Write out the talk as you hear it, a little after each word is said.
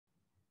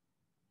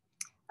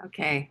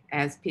Okay,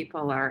 as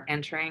people are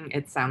entering,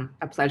 it's a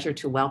pleasure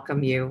to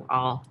welcome you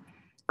all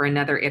for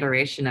another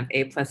iteration of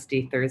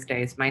A+D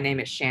Thursdays. My name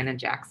is Shannon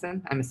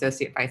Jackson. I'm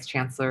Associate Vice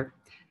Chancellor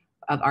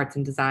of Arts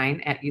and Design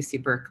at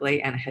UC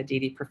Berkeley and a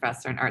Hadidi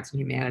Professor in Arts and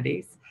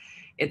Humanities.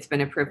 It's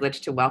been a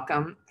privilege to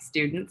welcome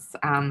students of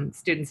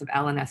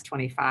LNS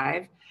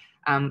 25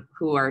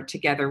 who are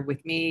together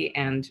with me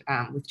and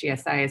with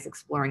GSI is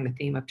exploring the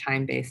theme of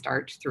time-based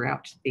art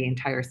throughout the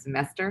entire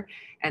semester,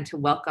 and to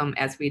welcome,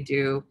 as we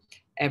do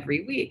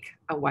every week,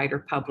 a wider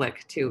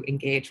public to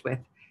engage with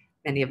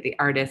many of the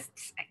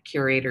artists,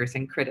 curators,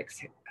 and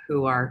critics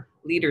who are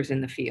leaders in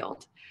the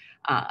field.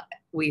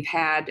 We've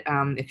had,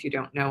 if you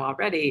don't know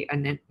already,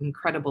 an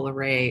incredible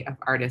array of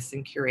artists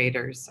and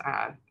curators,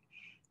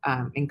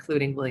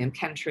 including William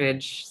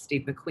Kentridge,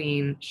 Steve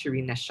McQueen,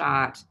 Shireen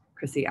Neshat,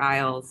 Chrissy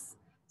Isles,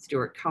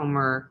 Stuart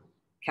Comer,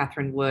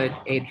 Catherine Wood,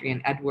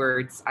 Adrian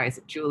Edwards,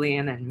 Isaac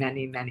Julian, and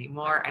many, many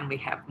more. And we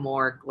have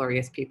more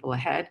glorious people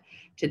ahead.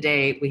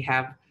 Today, we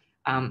have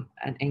an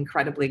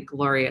incredibly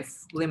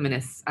glorious,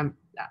 luminous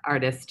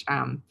artist,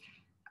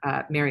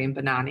 Meriem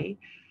Bennani,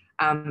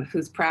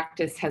 whose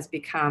practice has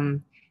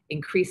become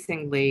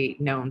increasingly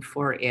known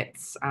for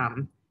its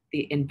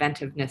the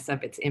inventiveness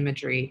of its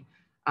imagery,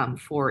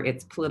 for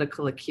its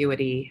political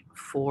acuity,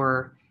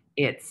 for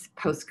its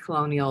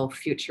post-colonial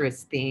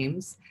futurist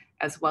themes,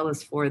 as well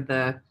as for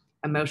the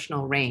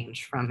emotional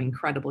range from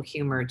incredible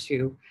humor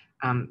to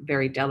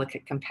very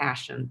delicate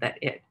compassion that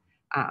it,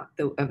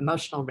 the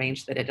emotional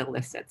range that it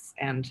elicits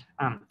and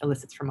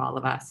elicits from all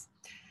of us.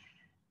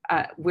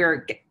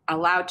 We're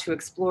allowed to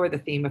explore the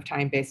theme of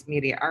time-based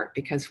media art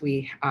because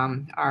we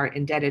are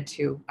indebted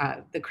to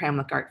the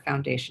Kramlich Art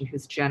Foundation,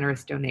 whose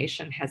generous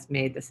donation has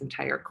made this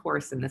entire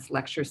course and this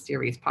lecture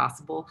series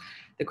possible.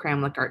 The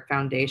Kramlich Art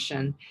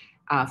Foundation,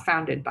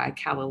 founded by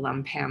Cal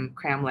alum Pam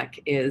Kramlich,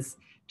 is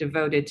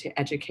devoted to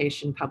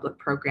education, public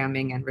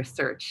programming, and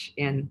research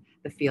in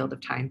the field of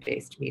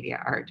time-based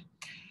media art.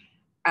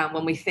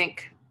 When we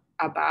think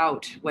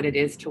about what it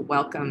is to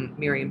welcome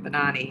Meriem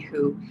Bennani,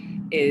 who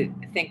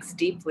thinks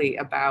deeply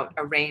about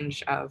a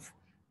range of,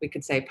 we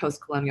could say,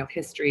 post-colonial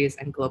histories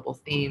and global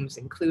themes,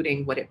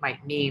 including what it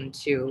might mean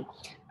to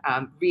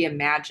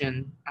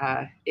reimagine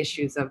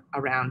issues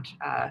around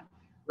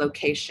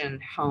location,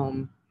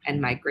 home,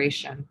 and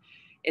migration.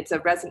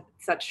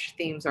 Such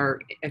themes are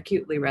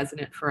acutely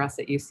resonant for us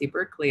at UC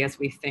Berkeley as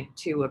we think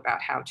too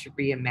about how to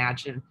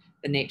reimagine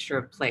the nature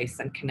of place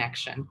and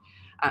connection,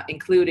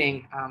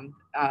 including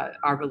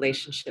our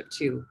relationship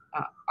to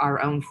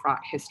our own fraught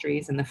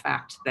histories and the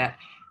fact that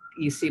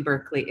UC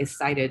Berkeley is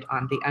sited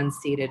on the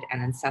unceded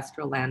and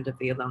ancestral land of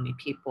the Ohlone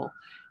people,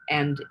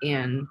 and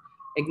in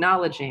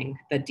acknowledging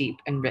the deep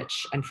and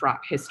rich and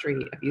fraught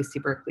history of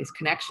UC Berkeley's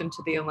connection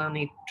to the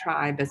Ohlone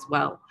tribe as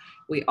well.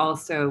 We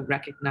also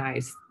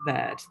recognize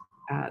that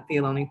the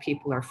Ohlone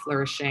people are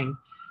flourishing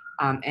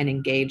and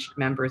engaged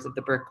members of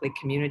the Berkeley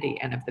community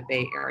and of the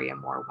Bay Area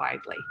more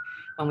widely.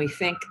 When we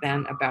think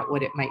then about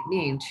what it might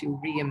mean to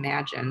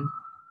reimagine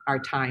our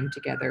time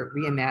together,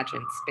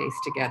 reimagine space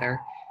together,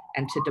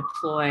 and to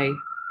deploy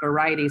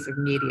varieties of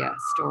media,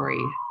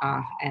 story,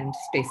 and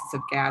spaces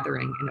of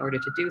gathering in order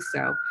to do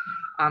so,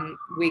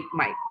 we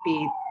might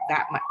be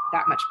that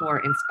much more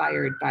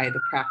inspired by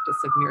the practice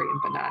of Meriem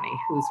Bennani,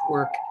 whose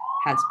work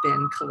has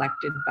been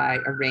collected by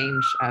a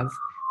range of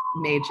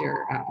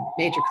major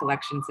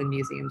collections and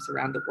museums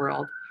around the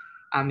world.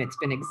 It's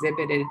been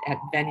exhibited at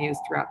venues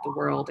throughout the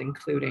world,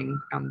 including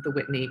the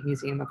Whitney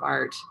Museum of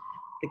Art,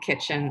 the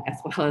Kitchen, as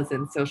well as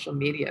in social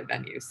media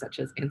venues such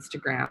as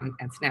Instagram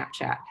and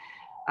Snapchat.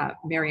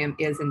 Meriem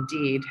is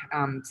indeed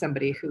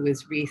somebody who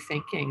is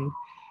rethinking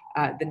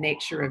the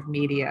nature of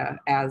media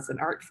as an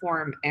art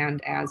form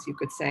and as, you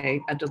could say,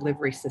 a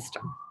delivery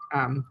system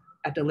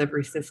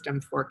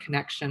for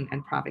connection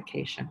and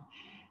provocation.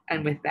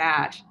 And with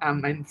that,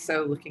 I'm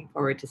so looking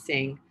forward to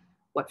seeing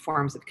what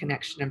forms of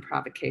connection and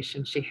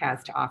provocation she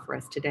has to offer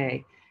us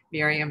today.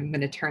 Meriem, I'm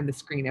going to turn the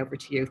screen over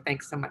to you.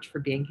 Thanks so much for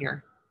being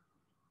here.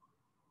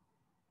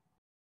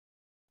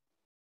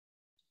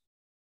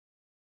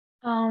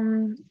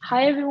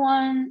 Hi,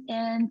 everyone,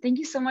 and thank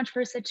you so much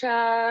for such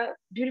a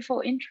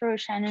beautiful intro,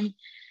 Shannon.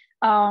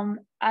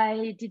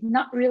 I did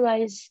not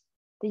realize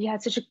that you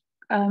had such an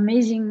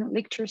amazing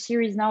lecture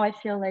series. Now I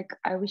feel like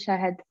I wish I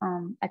had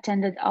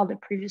attended all the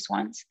previous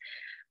ones.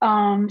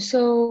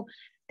 So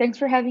thanks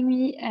for having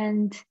me.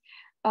 And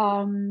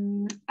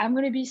I'm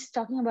going to be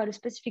talking about a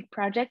specific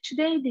project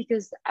today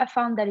because I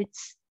found that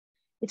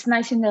it's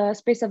nice in the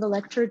space of a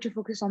lecture to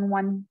focus on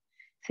one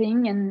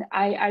thing. And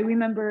I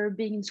remember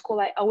being in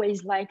school, I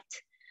always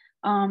liked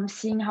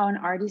seeing how an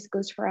artist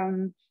goes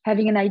from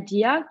having an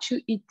idea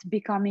to it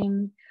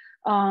becoming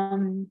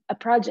a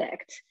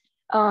project,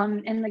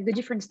 and like the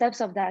different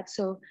steps of that.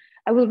 So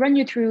I will run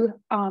you through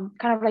kind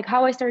of like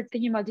how I started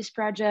thinking about this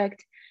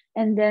project,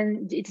 and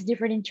then its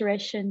different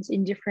iterations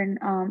in different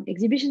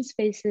exhibition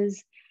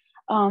spaces.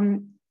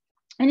 And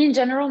in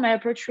general, my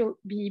approach will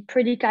be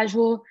pretty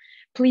casual.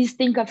 Please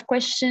think of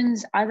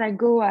questions as I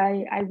go.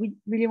 I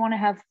really want to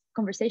have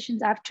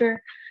conversations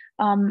after.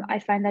 I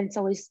find that it's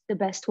always the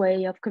best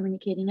way of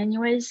communicating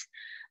anyways.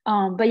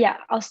 But yeah,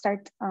 I'll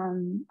start,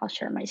 I'll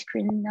share my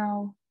screen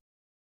now.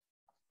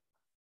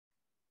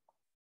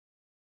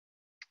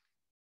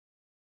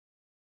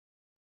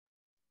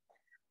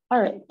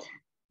 All right,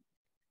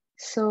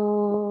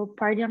 so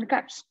Party on the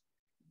Cups.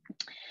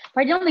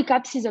 Party on the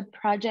Cups is a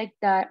project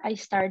that I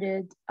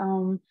started,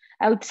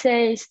 I would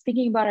say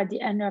thinking about at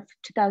the end of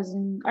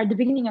 2000, or the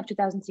beginning of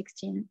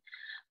 2016.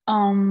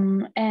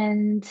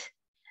 And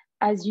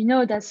as you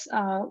know, that's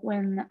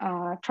when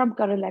Trump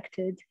got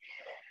elected.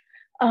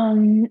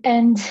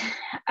 And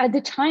at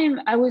the time,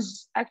 I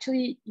was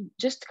actually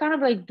just kind of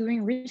like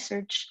doing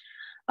research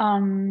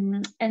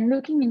and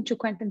looking into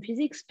quantum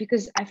physics,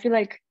 because I feel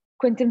like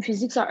quantum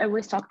physics are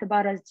always talked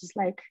about as just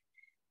like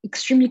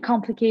extremely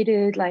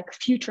complicated, like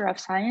future of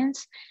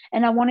science.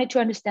 And I wanted to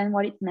understand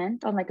what it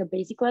meant on like a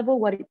basic level.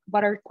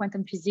 What are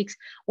quantum physics?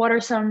 What are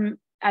some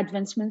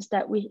advancements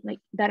that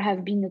that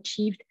have been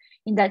achieved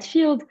in that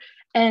field?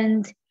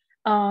 And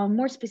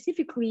more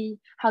specifically,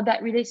 how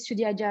that relates to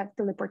the idea of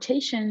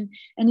teleportation.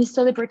 And is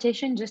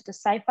teleportation just a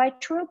sci-fi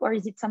trope, or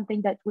is it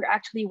something that we're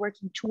actually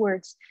working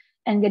towards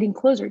and getting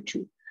closer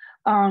to?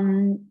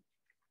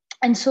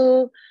 And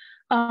so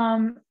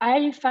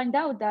I find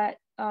out that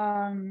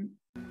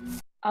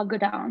I'll go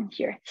down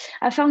here.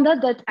 I found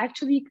out that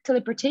actually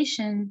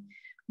teleportation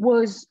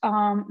was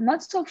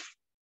not so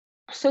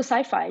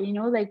sci-fi, you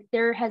know, like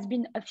there has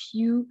been a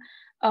few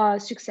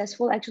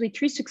successful, actually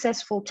 3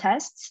 successful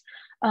tests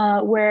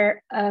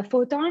where a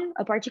photon,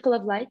 a particle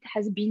of light,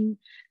 has been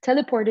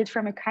teleported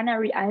from a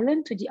Canary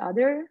Island to the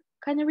other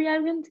Canary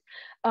Island.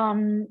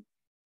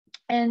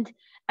 And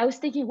I was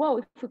thinking, wow,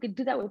 if we could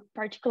do that with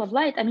particle of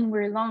light, I mean,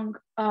 we're a long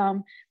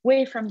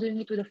way from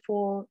doing it with a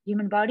full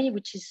human body,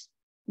 which is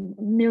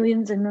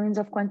millions and millions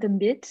of quantum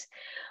bits,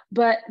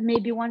 but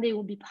maybe one day it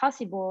will be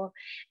possible.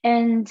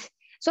 And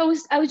so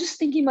I was just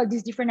thinking about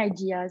these different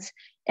ideas.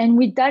 And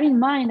with that in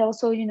mind,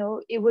 also, you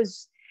know, it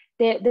was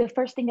the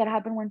first thing that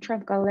happened when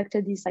Trump got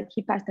elected is like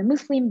he passed a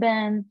Muslim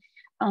ban.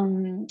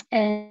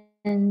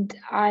 And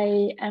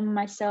I am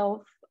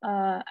myself,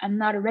 I'm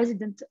not a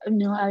resident, you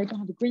know, I don't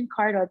have a green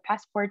card or a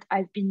passport.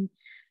 I've been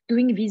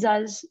doing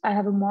visas. I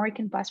have a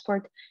Moroccan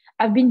passport.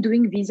 I've been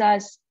doing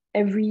visas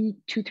every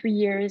 2-3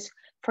 years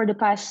for the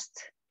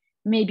past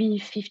maybe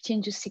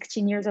 15 to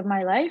 16 years of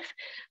my life.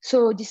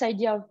 So this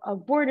idea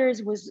of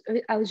borders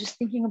I was just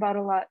thinking about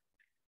a lot.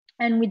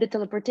 And with the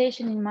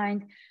teleportation in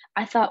mind,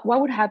 I thought,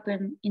 what would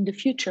happen in the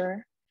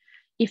future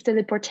if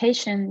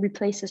teleportation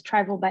replaces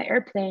travel by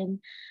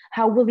airplane?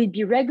 How will it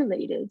be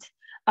regulated?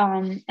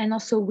 And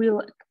also,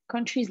 will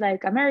countries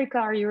like America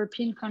or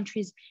European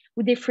countries,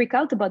 would they freak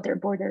out about their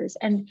borders?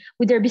 And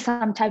would there be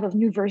some type of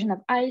new version of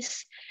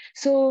ICE?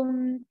 So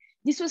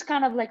this was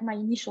kind of like my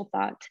initial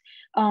thought.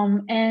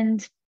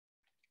 And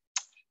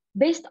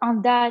based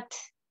on that,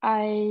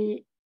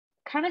 I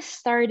kind of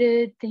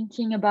started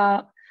thinking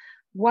about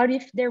what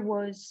if there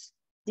was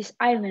this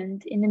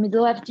island in the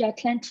middle of the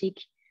Atlantic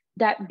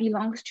that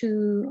belongs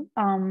to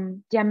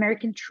the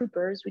American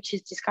troopers, which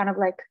is this kind of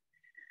like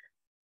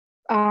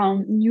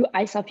new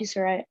ICE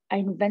officer I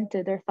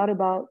invented or thought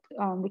about,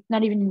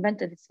 not even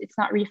invented, it's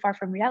not really far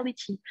from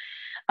reality.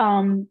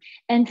 And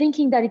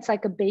thinking that it's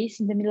like a base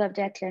in the middle of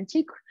the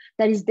Atlantic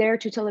that is there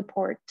to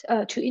teleport,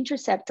 to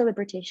intercept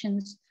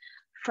teleportations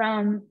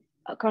from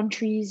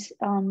countries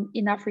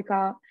in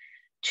Africa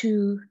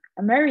to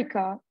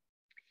America.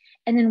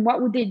 And then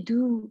what would they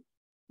do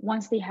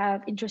once they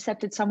have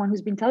intercepted someone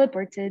who's been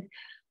teleported?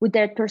 Would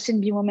that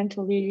person be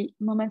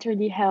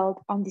momentarily held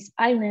on this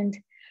island?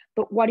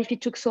 But what if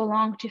it took so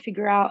long to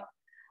figure out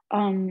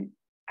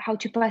how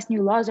to pass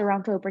new laws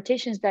around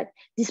teleportations that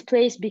this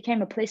place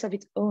became a place of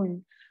its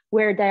own,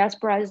 where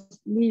diasporas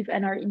live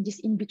and are in this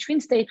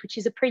in-between state, which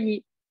is a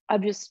pretty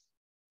obvious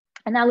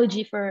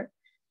analogy for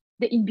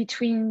the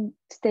in-between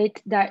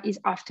state that is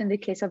often the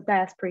case of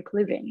diasporic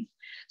living.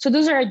 So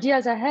those are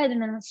ideas I had.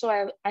 And then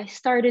so I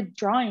started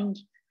drawing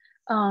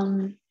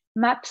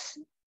maps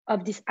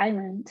of this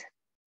island,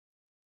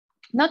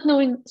 not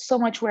knowing so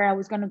much where I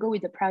was going to go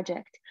with the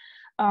project,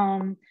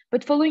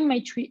 but following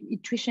my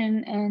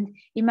intuition and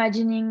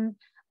imagining.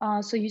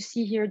 So you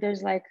see here,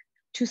 there's like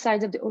 2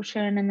 sides of the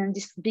ocean and then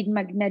this big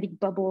magnetic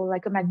bubble,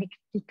 like a magnetic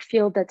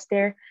field that's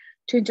there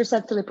to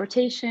intercept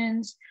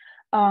teleportations.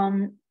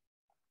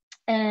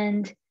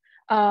 And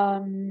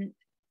the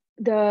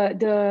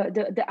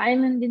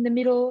island in the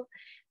middle.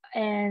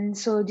 And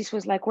so this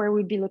was like where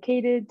we'd be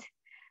located.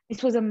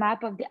 This was a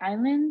map of the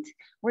island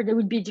where there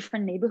would be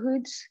different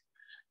neighborhoods.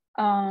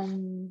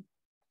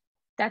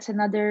 That's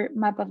another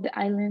map of the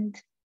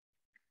island.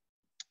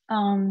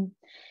 And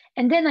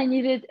then I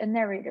needed a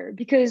narrator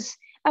because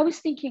I was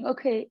thinking,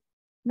 okay,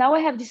 now I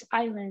have this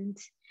island,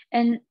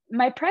 and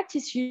my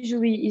practice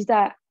usually is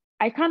that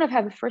I kind of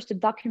have a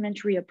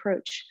documentary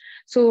approach.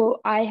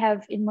 So I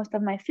have in most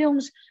of my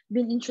films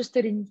been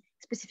interested in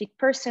specific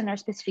person or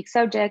specific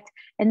subject,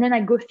 and then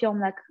I go film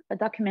like a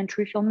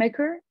documentary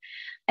filmmaker,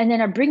 and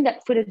then I bring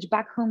that footage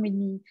back home with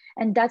me.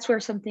 And that's where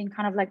something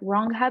kind of like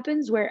wrong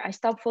happens, where I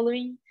stop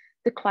following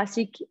the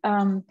classic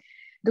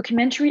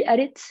documentary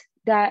edits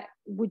that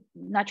would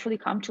naturally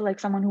come to like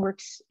someone who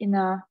works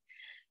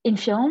in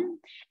film,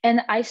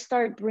 and I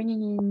start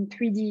bringing in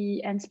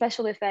 3D and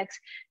special effects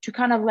to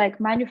kind of like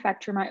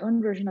manufacture my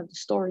own version of the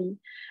story,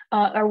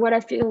 or what I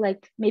feel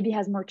like maybe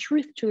has more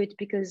truth to it,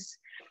 because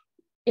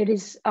it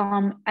is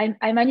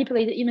I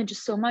manipulate the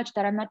images so much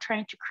that I'm not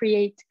trying to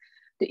create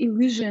the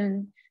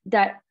illusion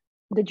that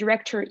the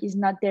director is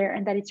not there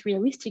and that it's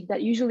realistic.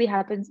 That usually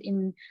happens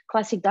in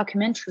classic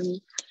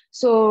documentary.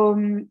 So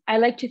I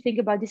like to think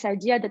about this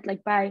idea that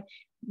like by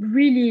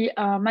really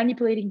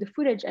manipulating the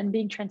footage and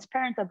being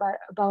transparent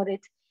about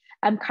it,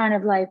 I'm kind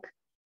of like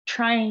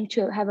trying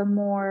to have a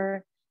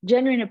more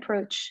genuine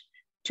approach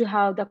to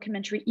how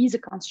documentary is a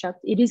construct.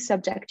 It is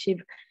subjective,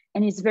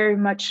 and it's very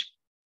much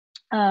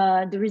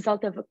the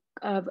result of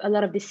a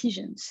lot of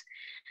decisions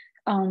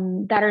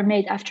that are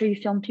made after you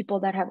film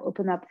people that have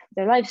opened up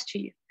their lives to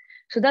you.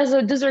 So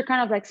those are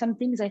kind of like some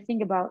things I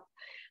think about.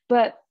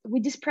 But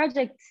with this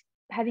project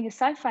having a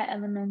sci-fi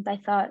element, I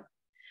thought,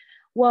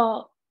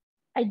 well,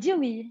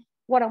 ideally,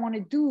 what I want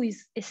to do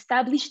is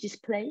establish this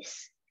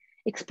place,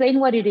 explain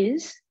what it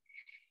is,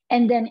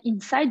 and then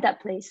inside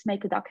that place,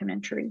 make a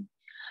documentary.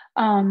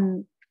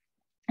 In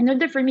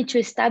order for me to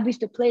establish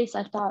the place,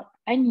 I thought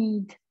I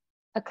need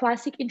a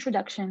classic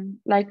introduction,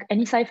 like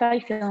any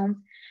sci-fi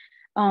film,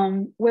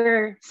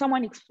 where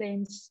someone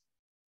explains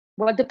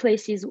what the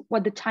place is,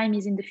 what the time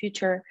is in the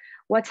future,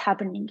 what's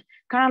happening,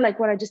 kind of like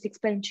what I just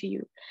explained to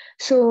you.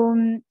 So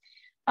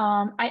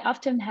I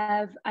often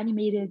have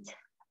animated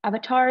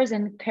avatars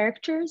and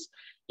characters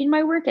in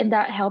my work, and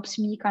that helps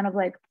me kind of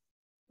like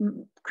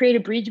create a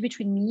bridge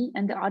between me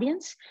and the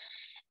audience.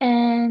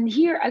 And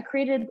here I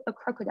created a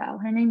crocodile.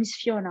 Her name is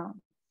Fiona.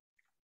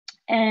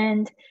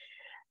 And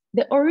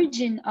the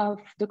origin of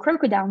the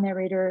crocodile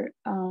narrator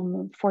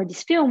for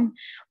this film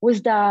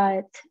was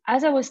that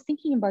as I was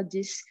thinking about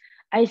this,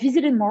 I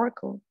visited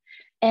Morocco,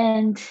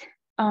 and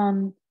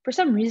for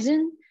some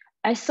reason,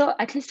 I saw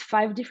at least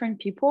 5 different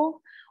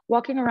people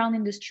walking around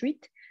in the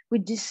street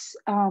with this,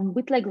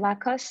 with like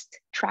Lacoste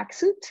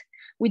tracksuit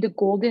with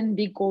the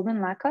big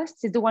golden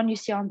Lacoste. It's the one you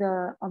see on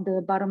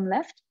the bottom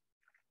left.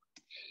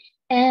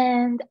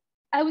 And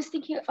I was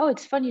thinking, oh,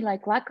 it's funny,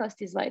 like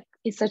Lacoste is like,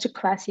 it's such a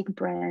classic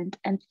brand,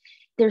 and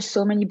there's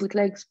so many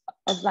bootlegs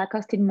of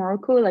Lacoste in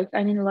Morocco, like,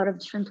 and in a lot of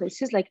different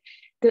places. Like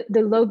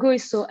the logo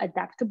is so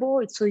adaptable,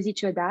 it's so easy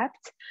to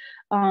adapt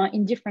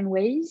in different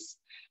ways.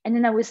 And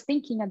then I was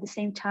thinking at the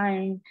same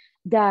time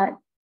that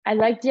I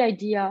like the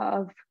idea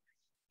of,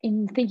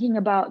 in thinking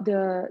about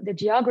the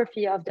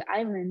geography of the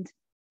island,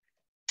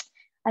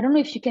 I don't know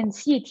if you can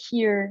see it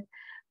here,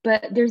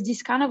 but there's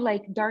this kind of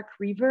like dark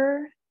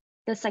river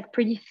that's like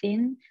pretty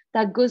thin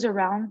that goes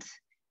around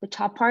the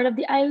top part of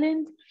the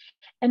island.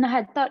 And I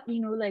had thought,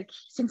 you know, like,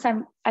 since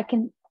I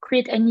can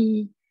create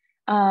any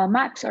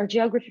maps or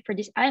geography for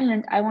this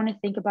island, I want to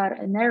think about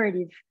a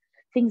narrative,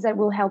 things that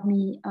will help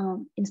me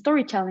in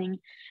storytelling.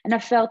 And I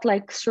felt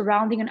like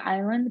surrounding an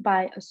island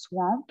by a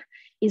swamp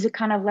is a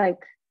kind of like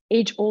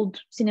age-old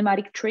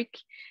cinematic trick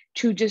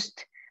to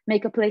just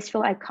make a place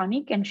feel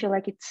iconic and feel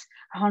like it's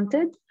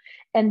haunted,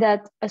 and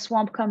that a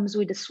swamp comes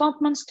with a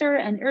swamp monster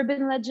and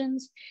urban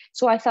legends.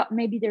 So I thought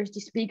maybe there's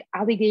this big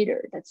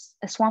alligator that's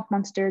a swamp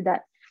monster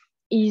that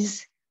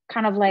is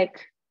kind of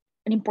like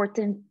an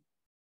important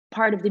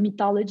part of the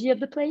mythology of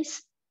the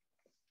place.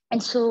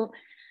 And so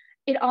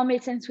it all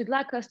made sense with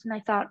Lacoste, and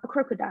I thought a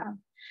crocodile.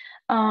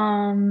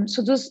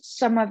 So those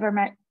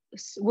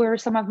were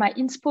some of my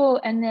inspo.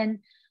 And then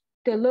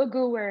the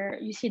logo where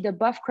you see the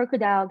buff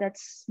crocodile,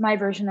 that's my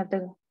version of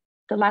the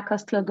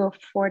Lacoste logo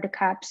for the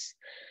Caps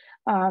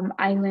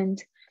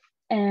island.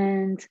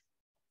 And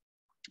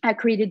I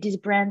created this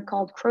brand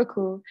called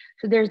Croco.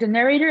 So there's the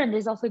narrator, and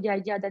there's also the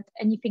idea that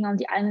anything on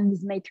the island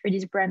is made through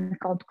this brand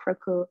called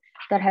Croco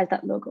that has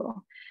that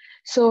logo.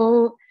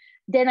 So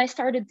then I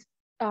started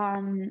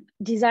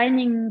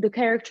designing the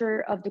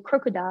character of the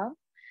crocodile,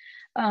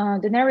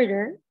 the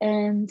narrator,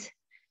 and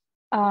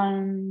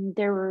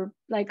there were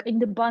like in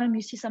the bottom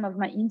you see some of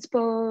my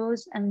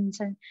inspos, and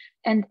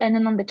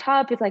then on the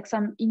top it's like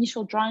some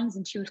initial drawings,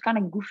 and she was kind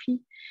of goofy.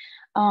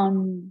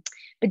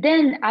 But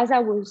then as I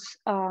was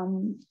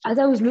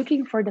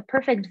looking for the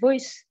perfect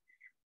voice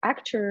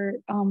actor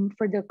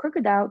for the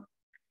crocodile,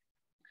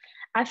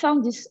 I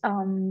found this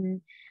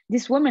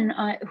woman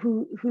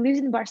who lives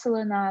in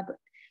Barcelona, but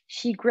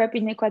she grew up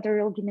in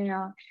Equatorial Guinea,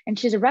 and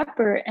she's a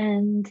rapper.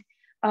 And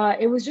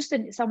it was just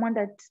someone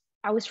that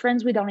I was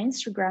friends with on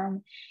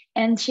Instagram,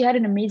 and she had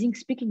an amazing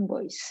speaking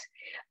voice.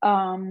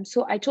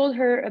 So I told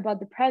her about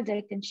the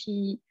project, and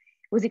she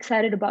was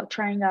excited about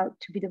trying out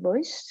to be the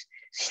voice.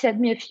 She sent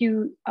me a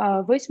few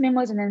voice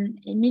memos, and then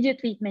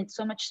immediately it made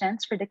so much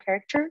sense for the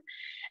character.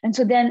 And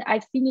so then I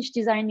finished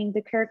designing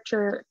the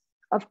character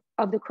of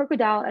the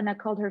crocodile, and I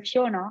called her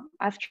Fiona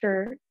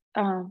after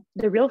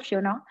the real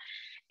Fiona.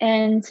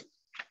 And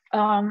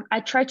I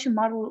tried to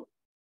model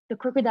the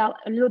crocodile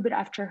a little bit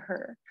after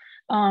her.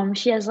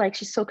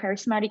 She's so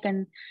charismatic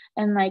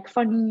and like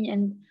funny.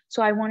 And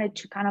so I wanted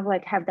to kind of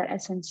like have that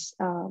essence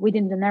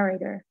within the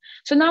narrator.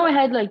 So now I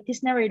had like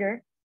this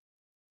narrator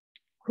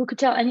who could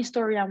tell any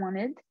story I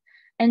wanted,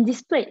 and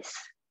displace,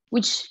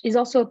 which is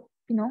also,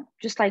 you know,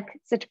 just like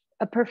such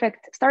a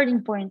perfect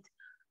starting point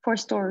for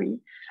story.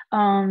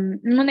 And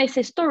when I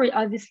say story,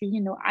 obviously,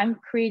 you know, I'm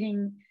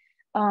creating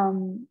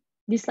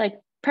this like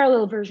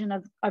parallel version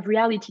of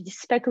reality, this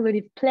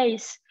speculative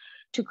place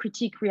to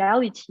critique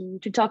reality,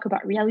 to talk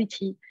about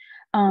reality.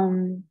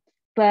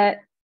 But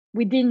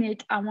within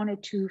it, I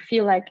wanted to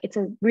feel like it's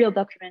a real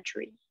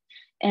documentary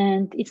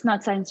and it's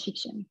not science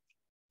fiction.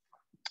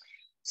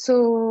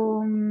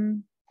 So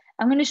I'm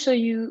going to show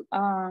you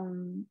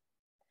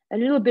a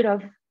little bit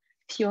of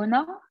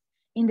Fiona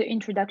in the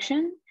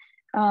introduction,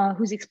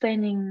 who's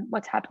explaining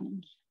what's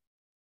happening.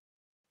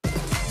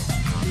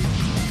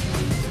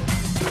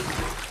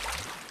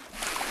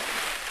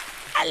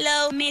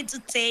 Allow me to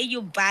take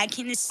you back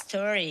in the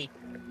story.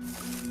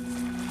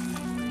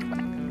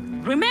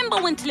 Remember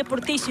when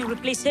teleportation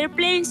replaced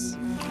airplanes?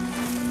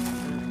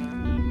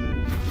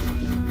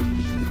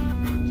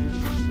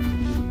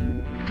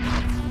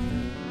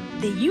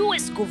 The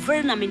US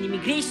government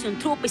immigration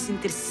tropes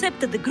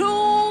intercepted the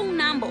growing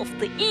number of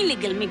the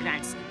illegal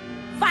migrants.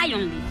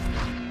 Finally,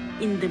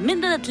 in the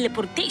middle of the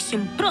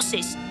teleportation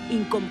process,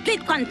 in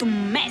complete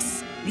quantum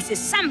mess,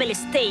 disassembled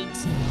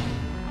states,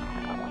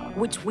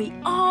 which we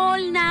all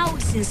know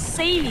is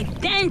insanely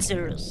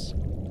dangerous.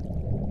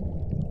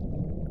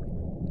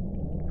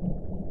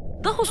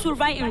 Those who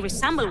survive and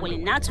resemble well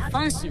enough to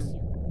function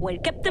were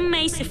kept in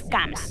massive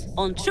camps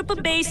on triple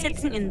base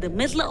setting in the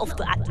middle of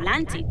the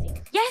Atlantic.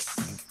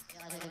 Yes,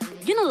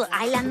 you know the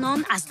island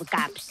known as the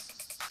Caps.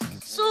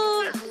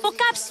 So, for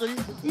capsule,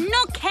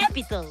 no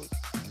capital.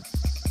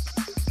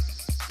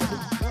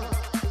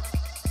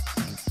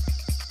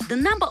 The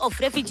number of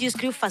refugees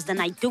grew faster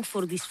than I took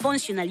for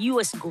dysfunctional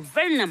US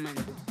government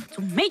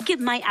to make it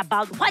my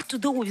about what to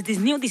do with this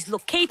new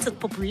dislocated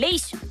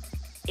population.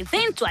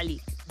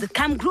 Eventually, the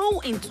camp grew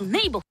into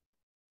neighborhood.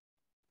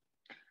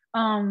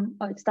 Oh,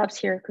 it stops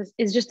here because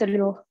it's just a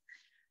little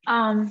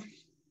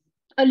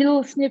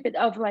snippet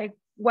of like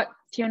what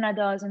Fiona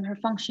does and her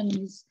function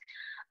is.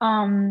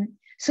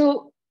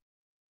 So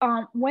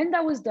when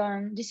that was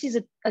done, this is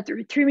a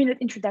 3-minute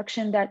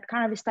introduction that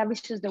kind of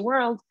establishes the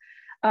world.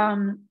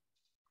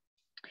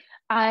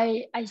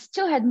 I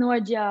still had no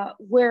idea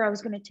where I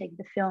was going to take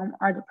the film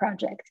or the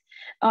project.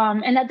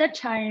 And at that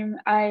time,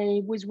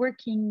 I was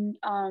working,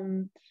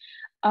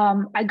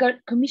 I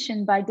got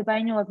commissioned by the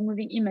Biennial of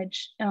Moving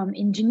Image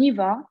in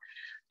Geneva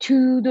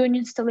to do an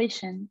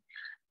installation.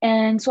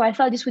 And so I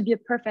thought this would be a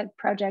perfect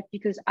project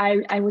because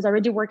I was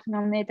already working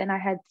on it and I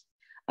had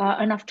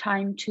enough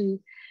time to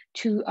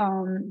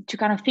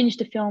kind of finish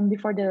the film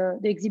before the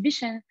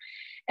exhibition.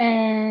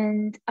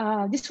 And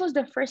this was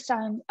the first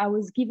time I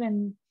was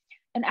given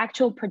an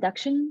actual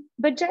production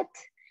budget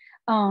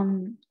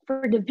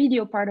for the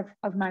video part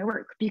of my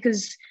work,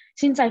 because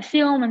since I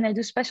film and I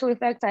do special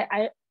effects,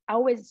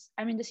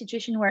 I'm in the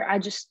situation where I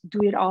just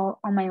do it all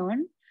on my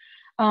own.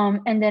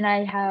 And then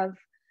I have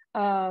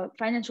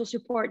financial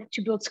support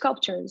to build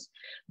sculptures.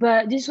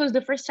 But this was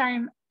the first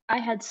time I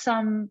had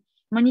some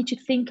money to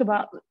think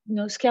about, you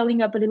know,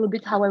 scaling up a little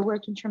bit how I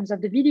work in terms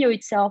of the video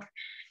itself.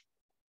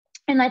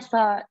 And I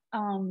thought,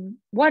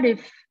 what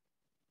if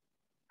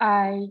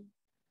I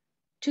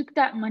took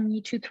that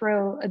money to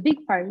throw a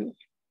big party?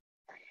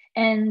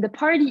 And the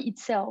party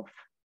itself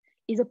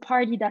is a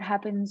party that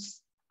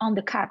happens on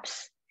the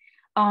Caps.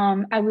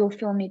 I will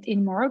film it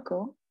in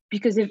Morocco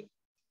because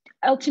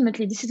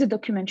ultimately this is a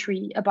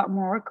documentary about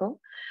Morocco.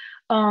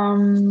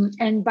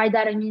 And by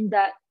that, I mean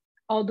that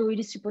although it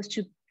is supposed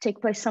to take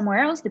place somewhere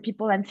else, the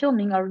people I'm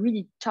filming are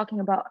really talking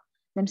about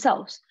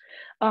themselves,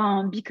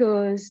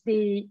 because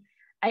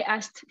I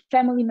asked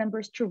family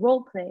members to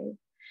role play.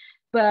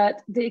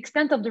 But the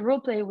extent of the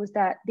role play was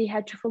that they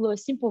had to follow a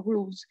simple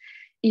rules,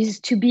 is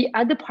to be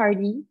at the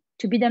party,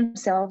 to be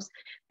themselves,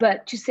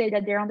 but to say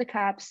that they're on the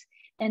Caps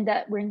and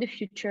that we're in the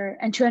future,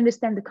 and to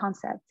understand the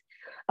concept.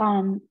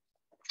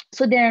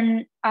 So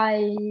then I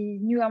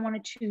knew I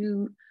wanted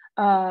to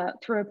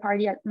throw a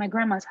party at my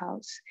grandma's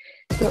house.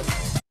 So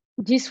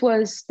this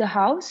was the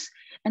house.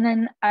 And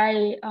then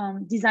I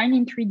designed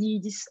in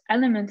 3D this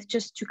element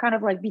just to kind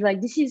of like be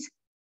like, this is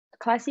a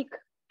classic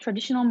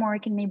traditional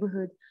Moroccan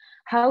neighborhood.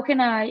 How can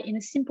I, in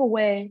a simple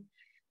way,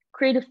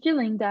 create a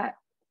feeling that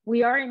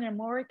we are in a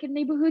Moroccan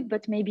neighborhood,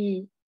 but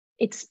maybe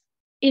it's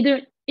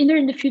either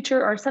in the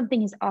future or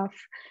something is off.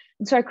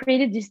 And so I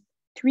created this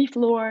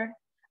 3-floor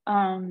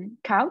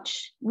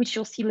couch, which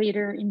you'll see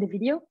later in the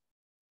video.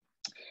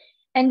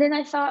 And then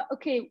I thought,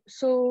 okay,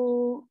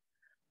 so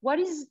what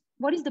is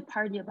the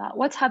party about?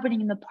 What's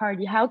happening in the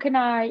party? How can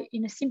I,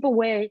 in a simple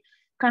way,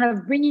 kind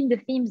of bring in the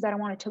themes that I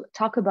want to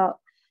talk about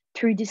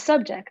through this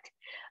subject?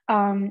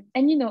 And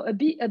you know, a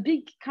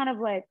big kind of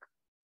like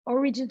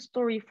origin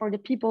story for the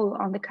people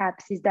on the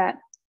Caps is that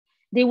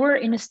they were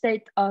in a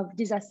state of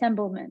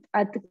disassemblement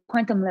at the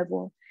quantum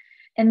level,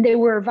 and they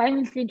were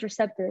violently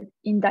intercepted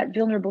in that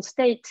vulnerable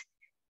state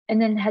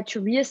and then had to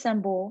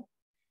reassemble.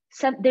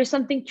 There's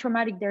something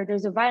traumatic there.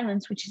 There's a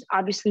violence, which is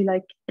obviously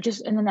like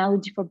just an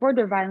analogy for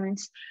border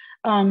violence.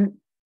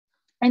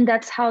 And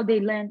that's how they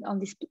land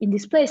on in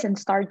this place and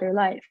start their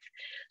life.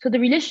 So the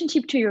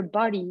relationship to your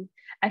body,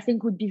 I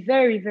think, would be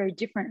very, very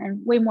different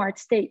and way more at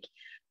stake.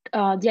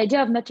 The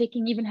idea of not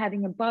even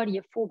having a body,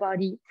 a full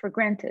body, for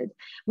granted,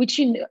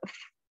 which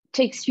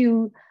takes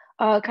you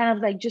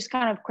kind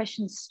of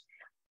questions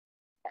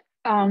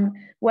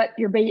what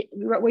your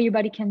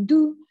body can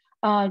do,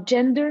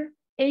 gender,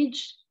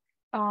 age,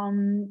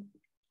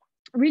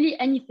 really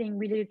anything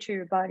related to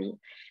your body.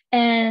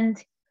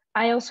 And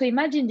I also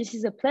imagine this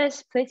is a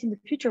place in the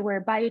future where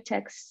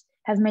biotech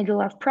has made a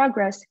lot of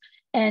progress,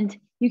 and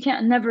you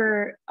can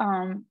never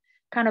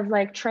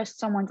trust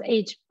someone's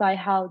age by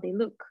how they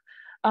look.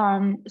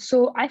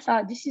 So I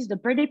thought this is the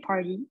birthday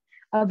party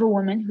of a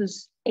woman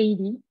who's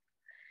 80.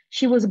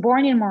 She was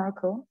born in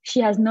Morocco. She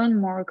has known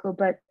Morocco,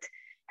 but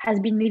has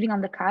been living on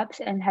the Caps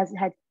and has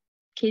had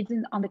kids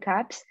on the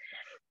Caps.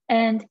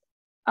 And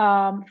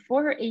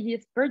for her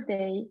 80th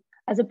birthday,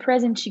 as a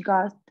present, she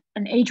got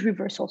an age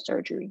reversal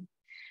surgery.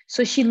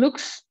 So she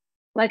looks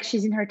like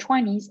she's in her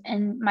 20s,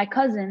 and my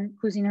cousin,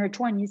 who's in her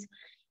 20s,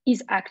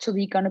 is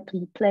actually gonna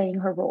be playing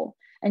her role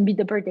and be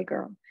the birthday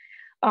girl.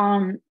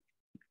 And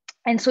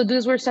so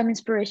those were some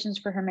inspirations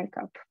for her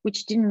makeup,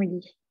 which didn't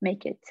really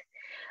make it.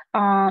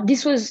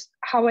 This was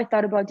how I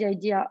thought about the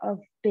idea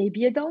of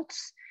baby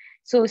adults.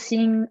 So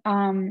seeing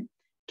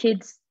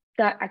kids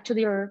that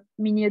actually are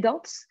mini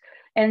adults.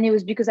 And it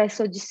was because I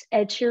saw this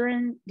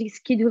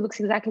kid who looks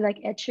exactly like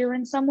Ed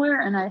Sheeran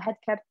somewhere, and I had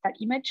kept that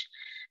image.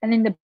 And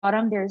in the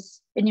bottom, there's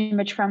an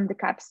image from the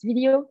Caps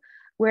video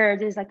where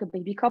there's like a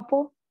baby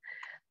couple.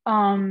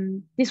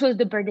 This was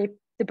the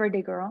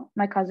birthday girl,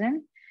 my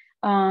cousin.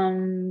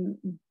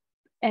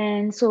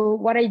 And so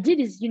what I did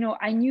is,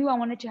 I knew I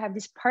wanted to have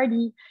this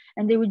party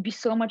and there would be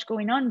so much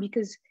going on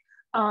because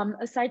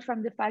aside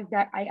from the fact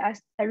that I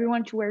asked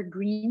everyone to wear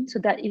green so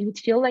that it would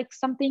feel like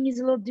something is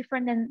a little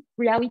different than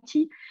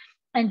reality,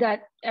 and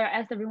that I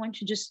asked everyone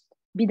to just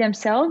be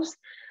themselves,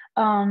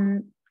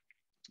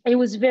 it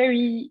was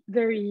very,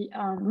 very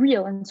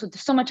real. And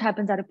so much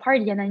happens at a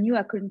party and I knew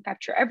I couldn't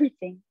capture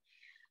everything.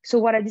 So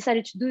what I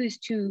decided to do is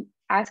to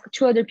ask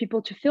 2 other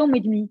people to film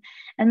with me,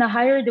 and I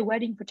hired a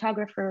wedding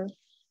photographer,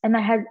 and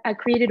I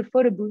created a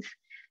photo booth,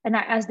 and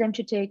I asked them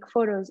to take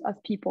photos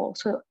of people.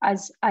 So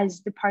as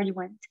the party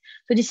went.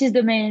 So this is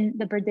the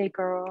birthday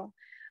girl.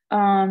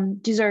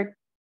 These are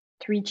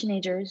 3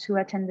 teenagers who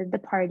attended the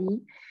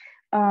party.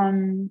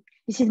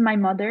 This is my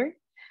mother,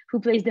 who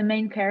plays the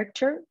main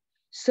character.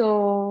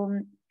 So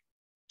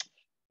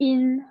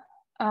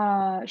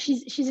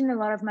she's in a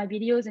lot of my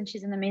videos, and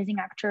she's an amazing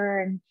actor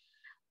and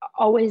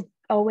always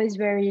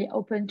very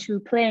open to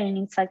playing.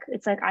 It's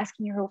like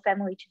asking your whole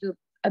family to do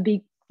a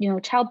big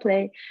child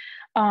play.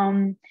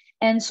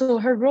 And so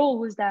her role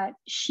was that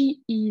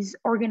she is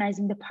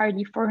organizing the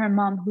party for her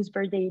mom, whose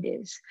birthday it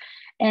is.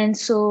 And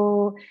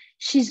so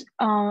she's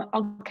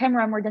on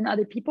camera more than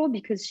other people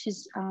because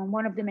she's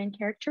one of the main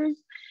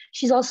characters.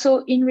 She's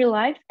also in real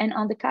life and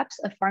on the Caps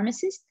a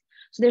pharmacist.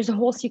 So there's a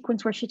whole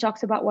sequence where she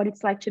talks about what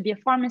it's like to be a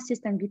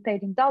pharmacist and be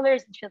paid in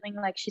dollars and feeling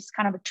like she's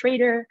kind of a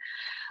trader.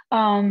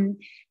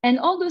 And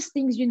all those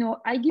things,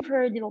 I give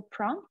her little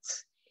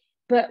prompts.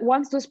 But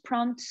once those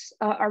prompts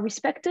are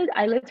respected,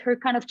 I let her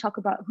kind of talk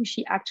about who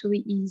she actually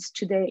is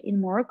today in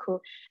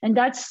Morocco. And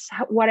that's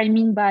what I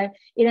mean by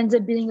it ends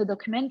up being a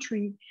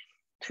documentary.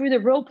 Through the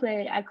role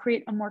play, I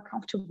create a more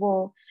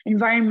comfortable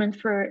environment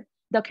for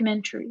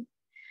documentary.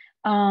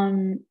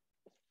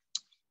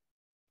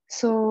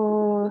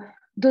 So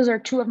those are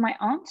 2 of my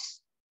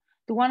aunts.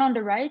 The one on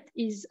the right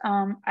is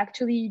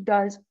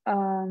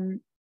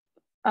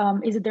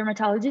is a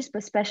dermatologist,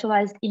 but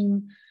specialized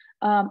in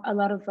a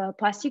lot of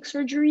plastic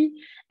surgery.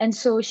 And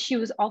so she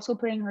was also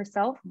playing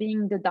herself,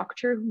 being the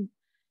doctor who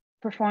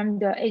performed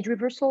the age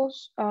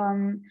reversals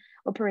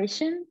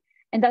operation.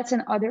 And that's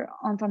another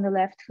aunt on the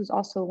left, who's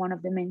also one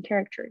of the main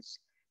characters.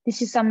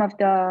 This is some of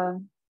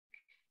the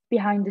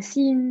behind the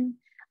scene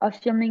of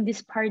filming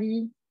this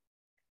party.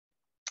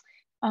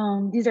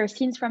 These are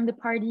scenes from the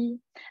party.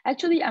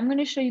 Actually, I'm going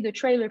to show you the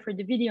trailer for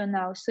the video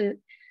now. So,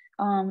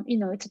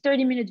 it's a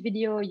 30-minute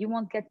video. You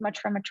won't get much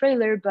from a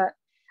trailer, but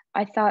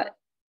I thought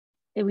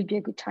it would be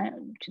a good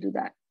time to do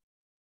that.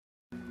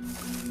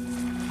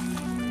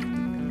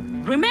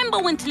 Remember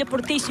when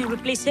teleportation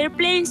replaced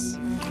airplanes?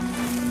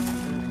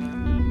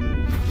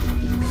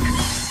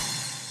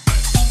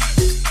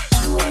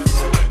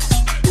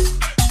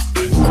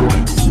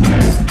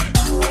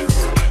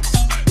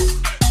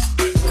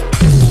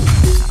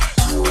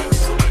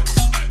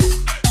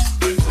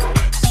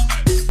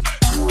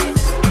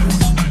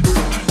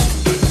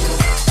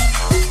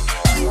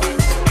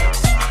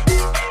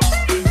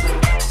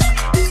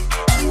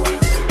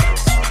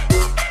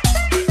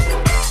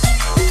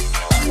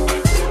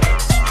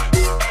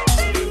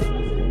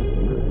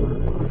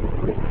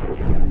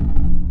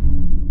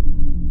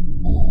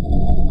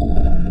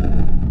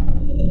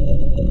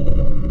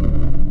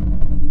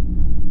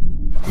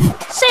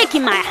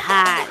 In my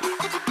heart,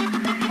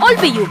 all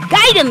for you,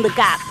 guide in the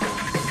gap.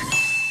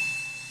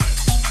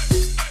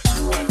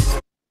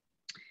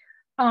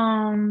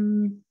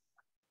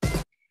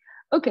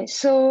 Okay,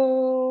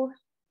 so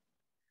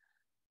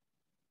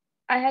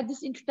I had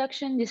this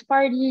introduction, this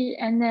party,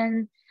 and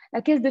then I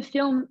guess the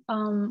film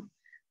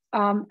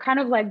kind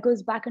of like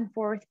goes back and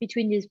forth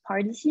between these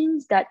party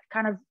scenes that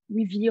kind of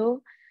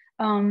reveal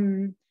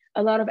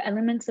a lot of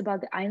elements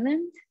about the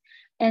island,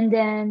 and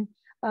then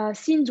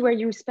scenes where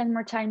you spend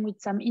more time with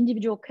some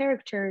individual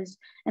characters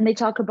and they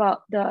talk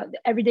about the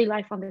everyday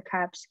life on the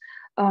caps.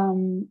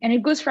 And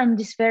it goes from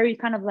this very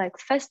kind of like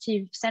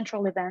festive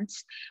central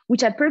events,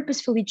 which I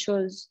purposefully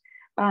chose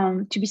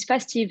to be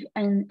festive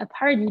and a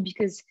party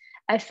because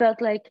I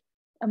felt like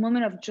a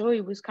moment of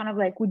joy was kind of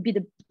like would be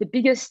the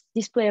biggest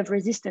display of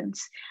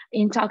resistance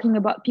in talking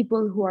about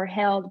people who are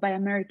held by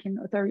American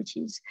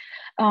authorities.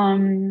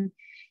 And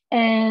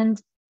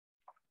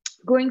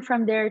going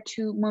from there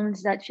to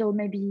moments that feel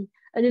maybe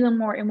a little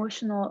more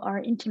emotional or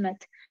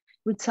intimate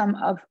with some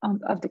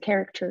of the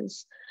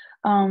characters.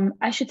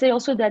 I should say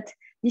also that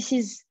this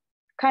is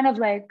kind of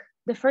like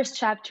the first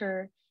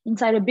chapter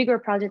inside a bigger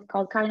project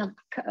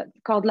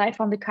called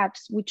Life on the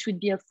Caps, which would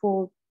be a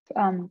full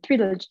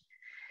trilogy.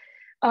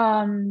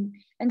 And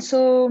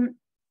so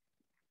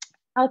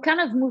I'll kind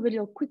of move a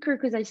little quicker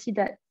because I see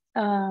that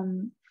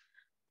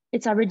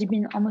it's already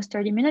been almost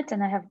 30 minutes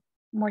and I have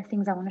more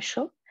things I want to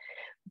show.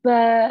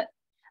 But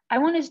I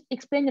want to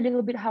explain a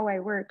little bit how I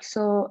work.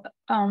 So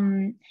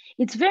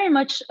it's very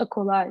much a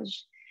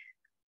collage.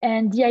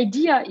 And the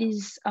idea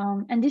is,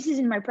 and this is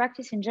in my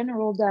practice in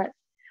general, that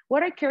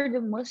what I care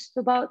the most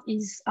about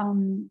is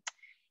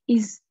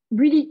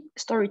really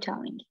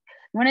storytelling.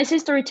 When I say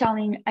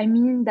storytelling, I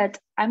mean that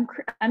I'm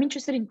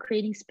interested in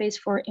creating space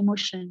for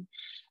emotion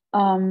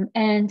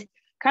and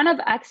kind of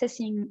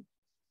accessing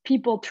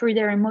people through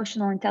their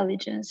emotional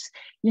intelligence,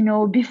 you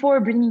know, before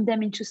bringing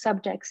them into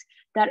subjects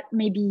that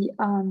maybe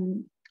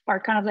are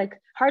kind of like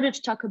harder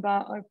to talk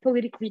about or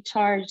politically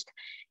charged.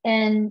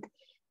 And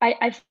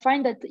I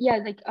find that, yeah,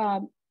 like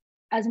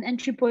as an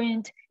entry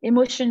point,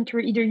 emotion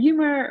through either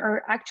humor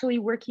or actually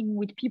working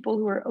with people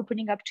who are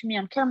opening up to me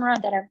on camera,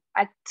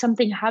 that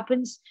something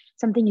happens,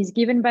 something is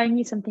given by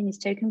me, something is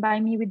taken by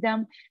me with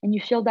them, and you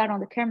feel that on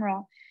the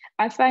camera.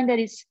 I find that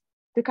it's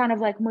the kind of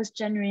like most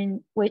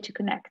genuine way to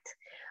connect.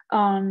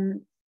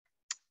 And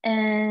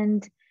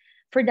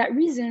for that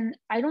reason,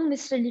 I don't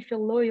necessarily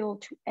feel loyal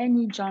to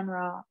any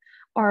genre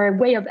or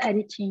way of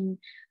editing.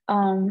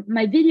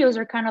 My videos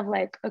are kind of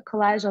like a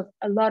collage of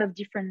a lot of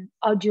different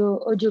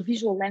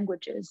audiovisual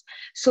languages.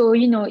 So,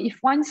 you know, if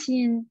one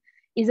scene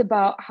is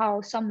about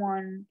how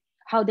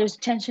there's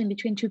tension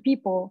between two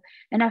people,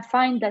 and I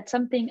find that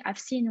something I've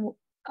seen,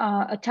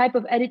 a type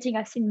of editing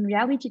I've seen in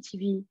reality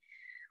TV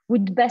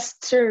would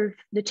best serve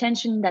the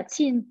tension in that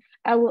scene,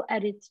 I will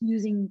edit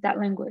using that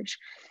language.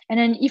 And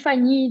then if I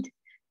need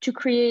to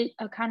create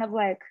a kind of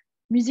like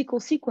musical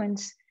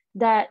sequence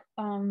that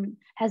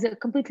has a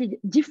completely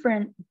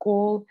different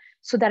goal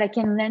so that I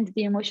can lend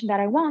the emotion that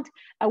I want,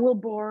 I will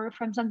borrow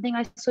from something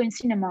I saw in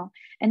cinema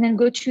and then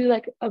go to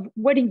like a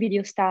wedding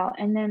video style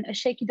and then a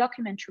shaky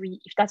documentary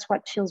if that's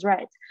what feels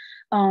right.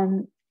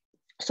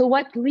 So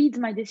what leads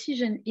my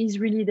decision is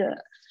really the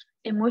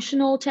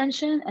emotional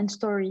tension and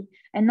story,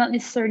 and not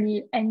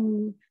necessarily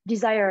any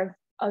desire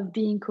of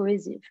being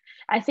cohesive.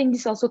 I think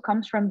this also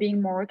comes from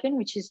being Moroccan,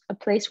 which is a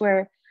place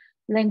where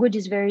language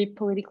is very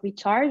politically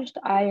charged.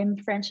 I am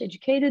French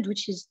educated,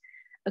 which is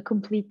a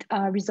complete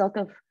result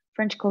of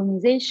French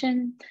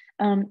colonization.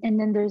 And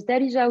then there's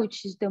Darija,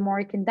 which is the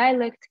Moroccan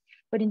dialect,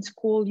 but in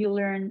school you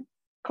learn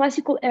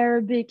classical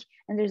Arabic,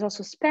 and there's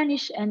also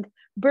Spanish and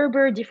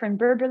Berber, different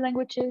Berber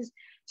languages.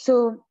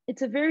 So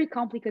it's a very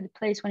complicated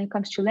place when it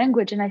comes to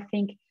language. And I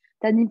think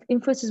that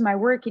influences my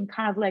work in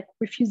kind of like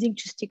refusing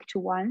to stick to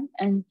one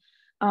and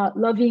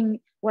loving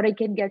what I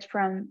can get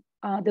from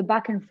the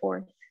back and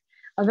forth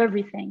of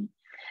everything.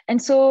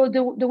 And so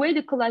the way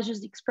the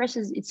collages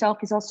expresses itself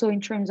is also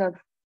in terms of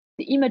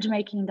the image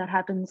making that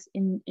happens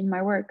in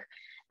my work.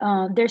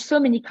 There's so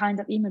many kinds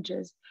of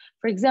images.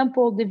 For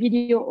example, the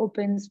video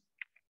opens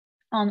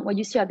on what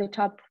you see at the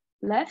top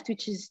left,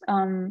 which is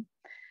a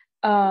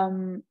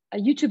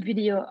YouTube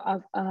video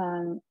of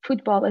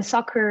football, a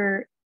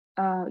soccer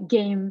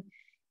game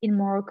in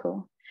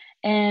Morocco.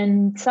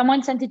 And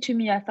someone sent it to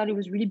me. I thought it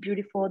was really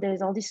beautiful.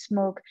 There's all this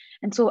smoke.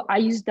 And so I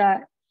used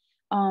that.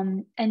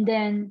 And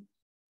then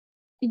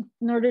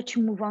in order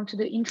to move on to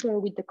the intro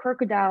with the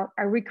crocodile,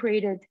 I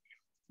recreated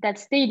that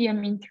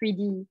stadium in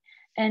 3D.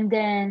 And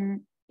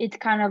then it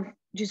kind of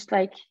just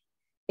like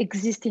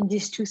exists in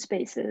these two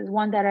spaces,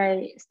 one that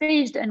I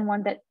staged and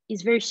one that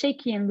is very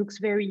shaky and looks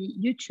very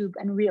YouTube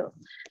and real.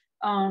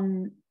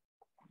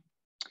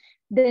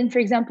 Then, for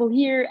example,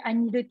 here, I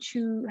needed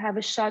to have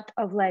a shot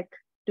of like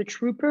the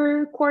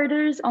trooper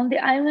quarters on the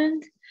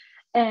island.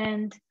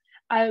 And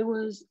I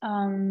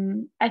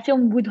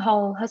filmed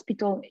Woodhull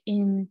Hospital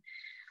in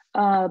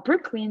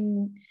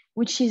Berkeley,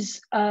 which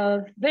is a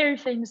very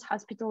famous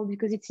hospital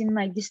because it's in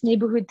like this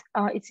neighborhood.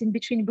 It's in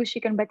between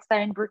Bushwick and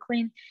Bed-Stuy and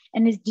Berkeley,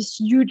 and it's this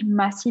huge,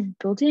 massive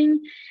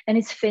building, and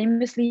it's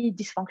famously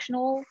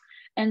dysfunctional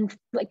and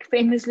like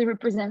famously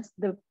represents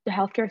the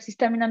healthcare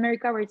system in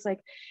America, where it's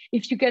like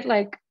if you get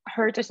like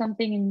hurt or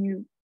something and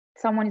you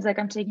someone is like,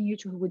 I'm taking you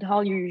to Wood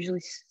Hall, you're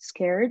usually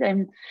scared.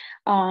 And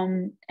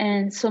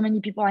so many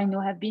people I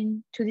know have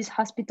been to this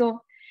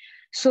hospital.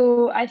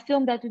 So I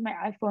filmed that with my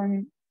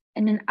iPhone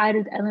and then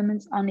added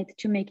elements on it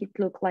to make it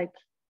look like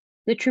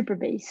the trooper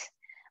base.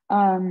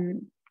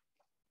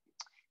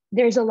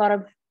 There's a lot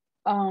of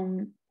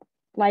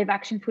live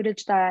action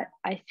footage that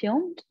I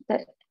filmed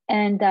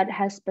that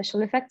has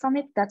special effects on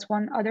it. That's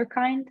one other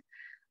kind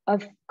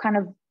of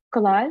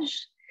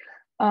collage.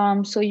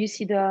 So you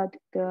see the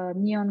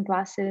neon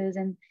glasses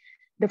and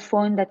the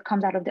phone that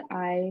comes out of the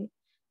eye.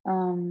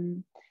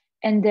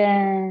 And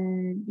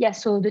then, yeah,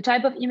 so the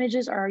type of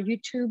images are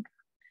YouTube,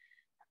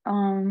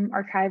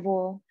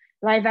 archival,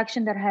 live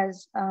action that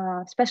has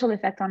special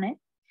effect on it,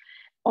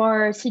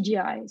 or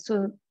CGI.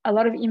 So a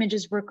lot of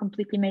images were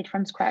completely made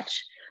from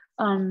scratch,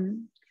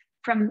 from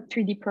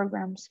 3D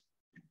programs.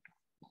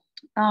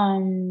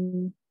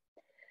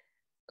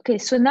 Okay,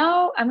 so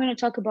now I'm going to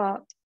talk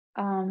about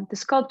the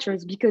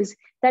sculptures, because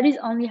that is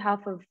only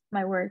half of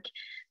my work.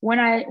 When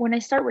I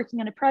start working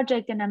on a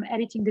project and I'm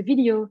editing the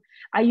video,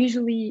 I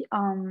usually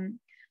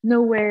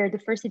know where the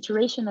first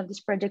iteration of this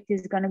project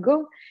is going to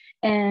go,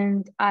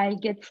 and I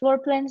get floor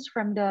plans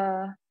from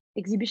the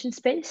exhibition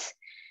space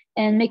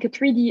and make a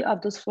 3D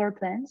of those floor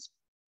plans.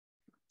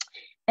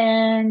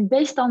 And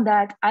based on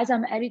that, as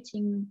I'm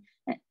editing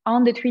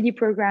on the 3D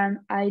program,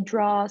 I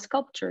draw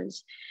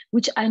sculptures,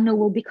 which I know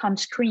will become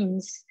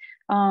screens,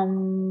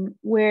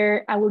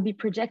 where I will be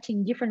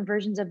projecting different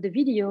versions of the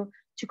video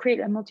to create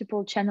a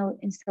multiple channel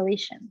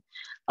installation.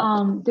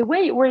 The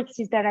way it works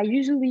is that I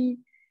usually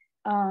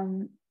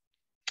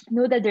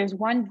know that there's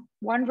one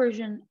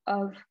version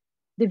of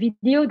the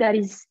video that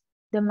is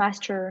the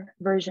master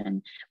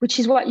version, which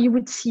is what you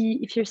would see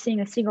if you're seeing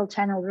a single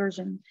channel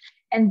version.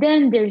 And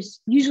then there's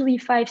usually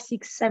 5,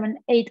 6, 7,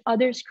 8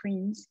 other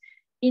screens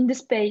in the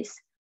space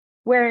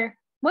where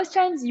most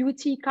times you would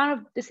see kind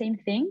of the same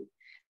thing,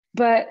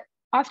 but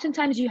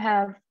oftentimes you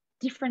have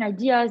different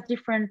ideas,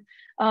 different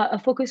a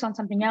focus on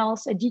something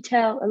else, a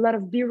detail, a lot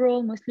of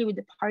B-roll, mostly with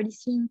the party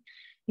scene,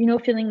 you know,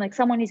 feeling like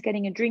someone is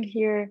getting a drink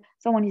here,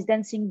 someone is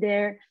dancing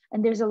there,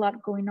 and there's a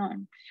lot going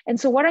on. And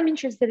so what I'm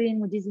interested in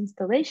with these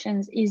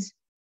installations is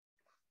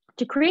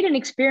to create an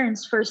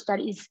experience first that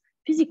is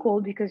physical,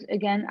 because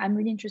again, I'm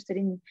really interested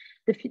in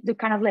the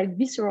kind of like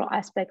visceral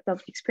aspect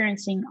of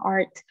experiencing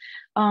art.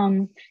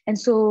 And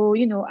so,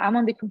 you know, I'm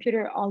on the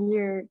computer all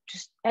year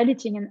just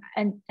editing,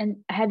 and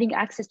having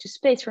access to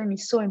space for me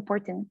is so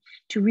important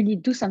to really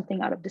do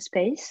something out of the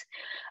space,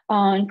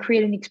 and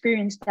create an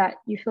experience that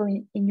you feel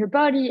in your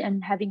body,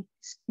 and having,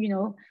 you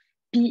know,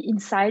 be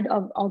inside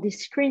of all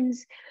these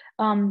screens.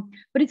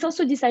 But it's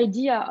also this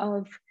idea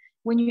of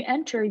when you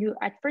enter,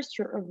 at first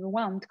you're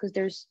overwhelmed because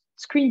there's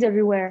screens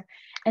everywhere.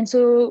 And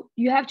so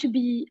you have to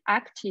be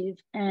active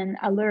and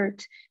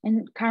alert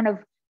and kind of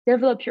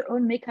develop your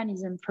own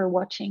mechanism for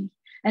watching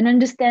and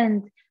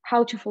understand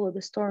how to follow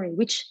the story,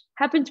 which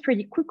happens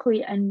pretty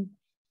quickly. And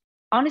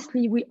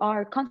honestly, we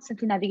are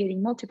constantly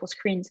navigating multiple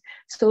screens.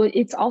 So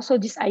it's also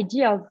this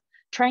idea of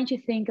trying to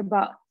think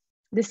about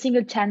the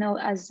single channel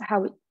as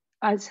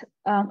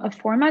a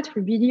format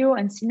for video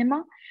and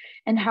cinema,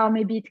 and how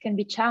maybe it can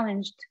be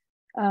challenged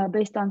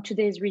based on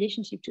today's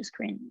relationship to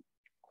screen.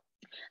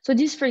 So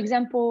this, for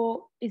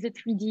example, is a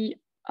 3D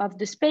of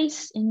the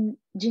space in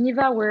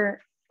Geneva,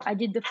 where I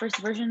did the first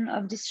version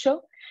of this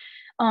show.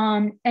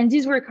 And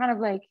these were kind of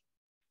like,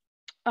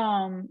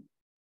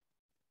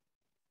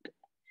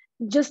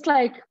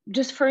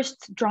 just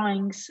first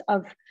drawings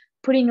of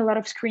putting a lot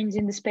of screens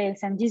in the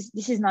space. And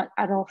this is not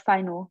at all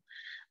final.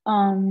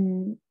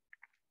 Then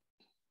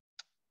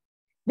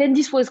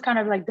this was kind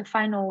of like the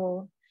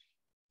final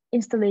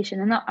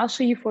installation. And I'll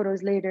show you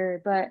photos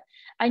later, but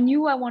I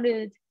knew I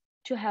wanted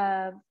to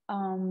have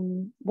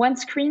one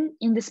screen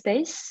in the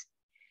space,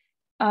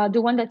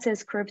 the one that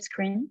says curved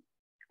screen.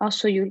 I'll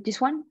show you this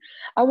one.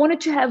 I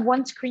wanted to have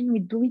one screen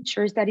with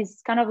bleachers that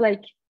is kind of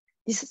like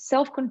this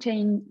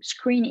self-contained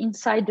screen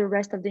inside the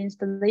rest of the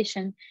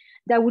installation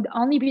that would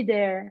only be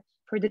there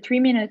for the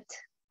 3-minute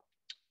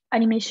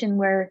animation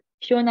where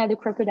Fiona the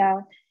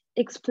crocodile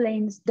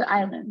explains the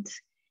island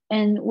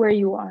and where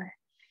you are.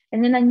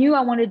 And then I knew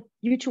I wanted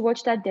you to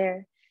watch that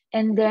there,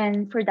 and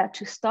then for that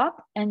to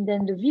stop, and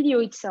then the video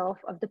itself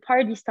of the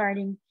party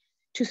starting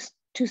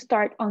to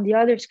start on the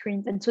other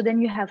screens. And so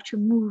then you have to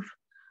move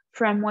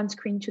from one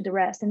screen to the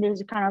rest, and there's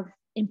a kind of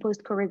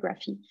imposed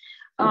choreography.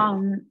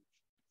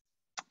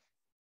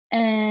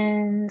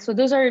 And so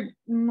those are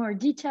more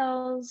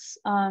details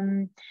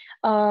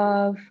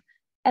of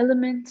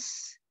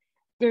elements.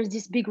 There's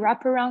this big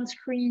wraparound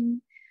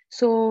screen.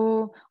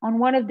 So on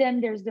one of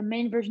them, there's the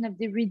main version of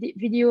the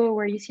video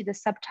where you see the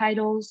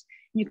subtitles.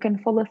 You can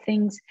follow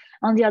things.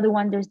 On the other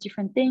one, there's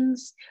different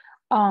things.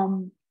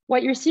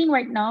 What you're seeing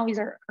right now is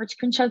are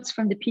screenshots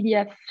from the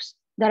PDFs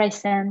that I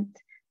sent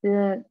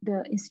the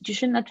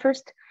institution at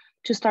first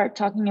to start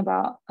talking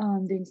about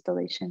the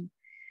installation.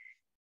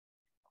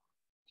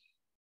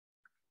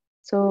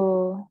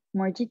 So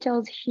more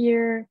details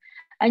here.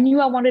 I knew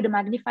I wanted a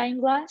magnifying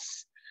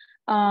glass,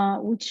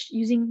 which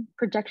using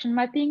projection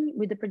mapping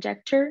with the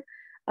projector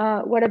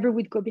whatever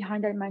would go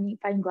behind that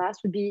magnifying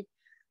glass would be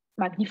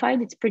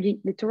magnified. It's pretty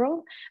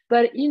literal,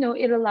 but you know,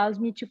 it allows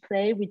me to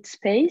play with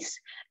space.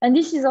 And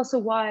this is also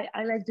why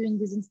I like doing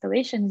these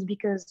installations,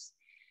 because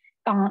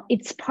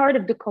it's part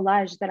of the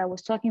collage that I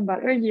was talking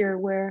about earlier,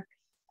 where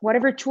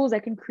whatever tools I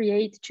can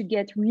create to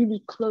get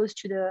really close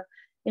to the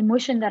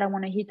emotion that I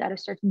want to hit at a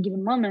certain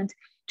given moment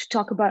to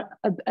talk about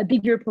a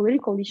bigger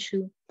political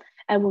issue,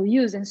 I will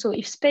use. And so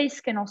if space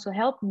can also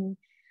help me,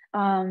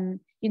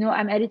 you know,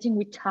 I'm editing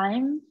with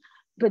time,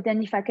 but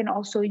then if I can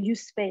also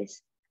use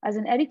space as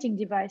an editing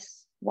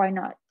device, why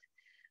not?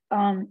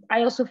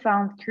 I also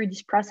found through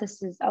these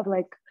processes of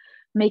like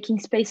making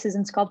spaces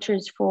and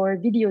sculptures for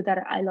video that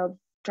I love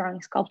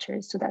drawing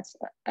sculptures. So that's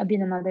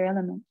been another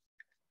element.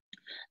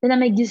 Then I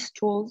make these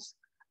tools.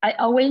 I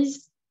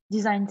always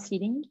design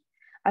seating.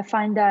 I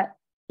find that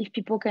if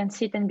people can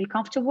sit and be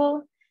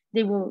comfortable,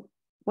 they will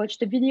watch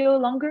the video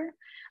longer.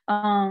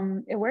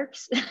 It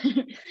works.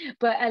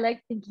 But I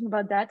like thinking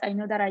about that. I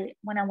know that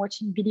when I'm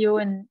watching video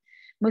and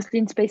mostly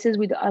in spaces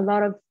with a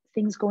lot of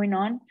things going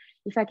on,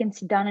 if I can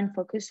sit down and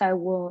focus, I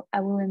will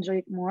enjoy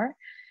it more.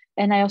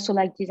 And I also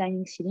like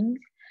designing seating.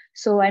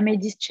 So I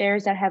made these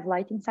chairs that have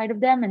light inside of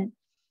them. And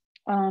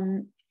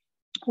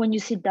when you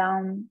sit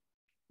down,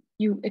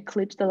 you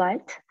eclipse the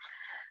light.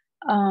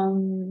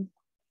 And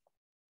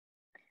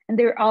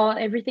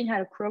everything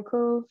had a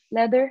croco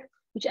leather,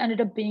 which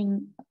ended up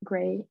being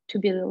gray to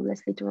be a little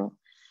less literal.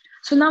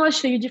 So now I'll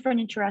show you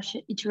different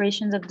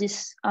iterations of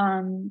this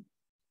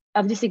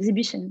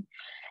exhibition.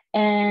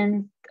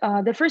 And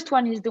the first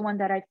one is the one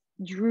that I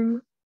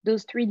drew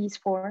those 3Ds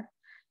for.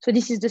 So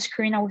this is the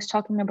screen I was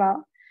talking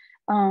about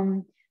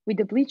with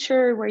the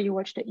bleacher where you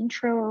watch the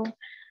intro.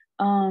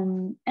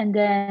 And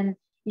then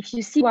if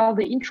you see while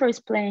the intro is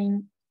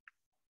playing,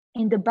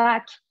 in the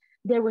back,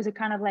 there was a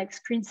kind of like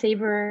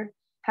screensaver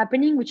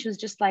happening, which was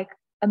just like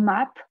a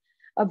map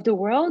of the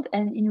world.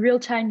 And in real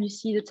time, you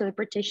see the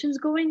teleportations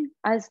going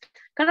as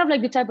kind of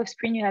like the type of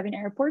screen you have in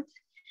airports.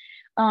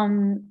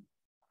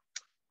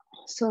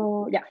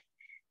 So yeah,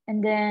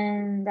 and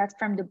then that's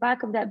from the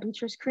back of that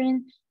bleacher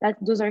screen.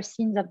 Those are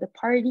scenes of the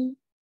party.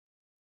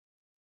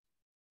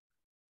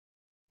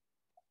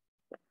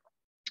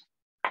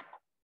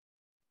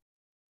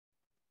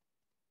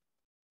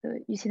 So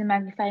you see the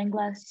magnifying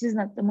glass. This is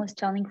not the most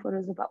telling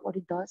photos about what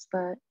it does,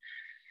 but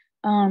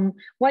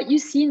what you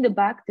see in the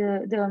back,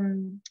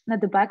 not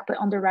the back, but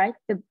on the right,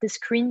 the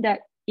screen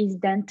that is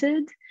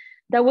dented,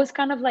 that was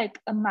kind of like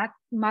a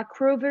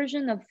macro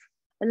version of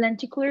a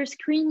lenticular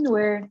screen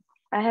where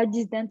I had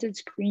this dented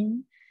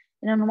screen.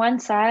 And on one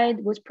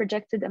side was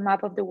projected a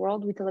map of the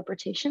world with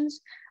teleportations.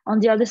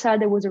 On the other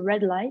side, there was a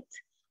red light.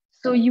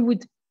 So you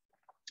would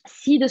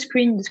see the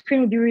screen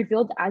would be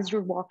revealed as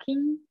you're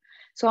walking.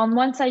 So on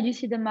one side, you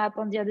see the map.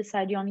 On the other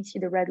side, you only see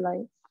the red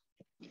light.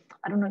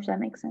 I don't know if that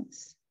makes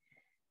sense.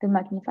 The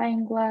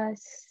magnifying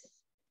glass.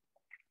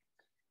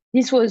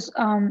 This was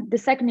the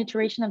second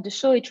iteration of the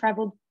show. It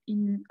traveled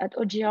at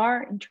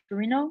OGR in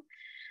Torino.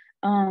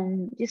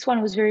 This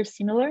one was very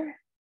similar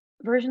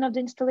version of the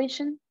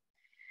installation.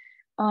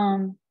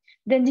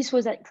 Then this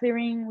was at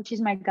Clearing, which is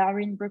my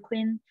gallery in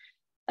Brooklyn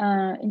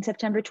in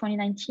September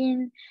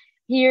 2019.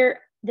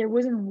 Here, there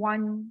wasn't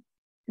one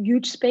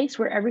huge space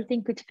where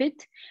everything could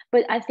fit,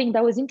 but I think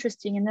that was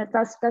interesting. And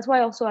that's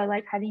why also I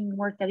like having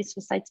work that is so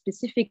site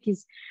specific,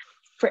 is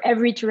for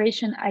every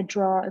iteration, I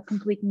draw a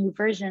complete new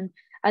version,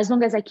 as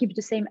long as I keep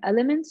the same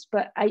elements,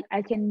 but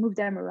I can move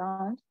them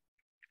around.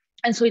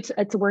 And so it's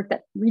a work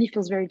that really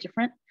feels very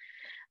different.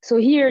 So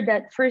here,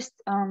 that first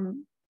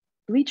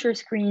bleacher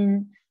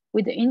screen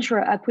with the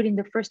intro, I put in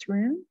the first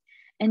room,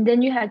 and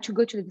then you had to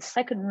go to the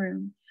second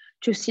room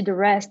to see the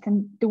rest.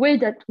 And the way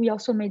that we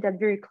also made that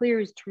very clear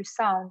is through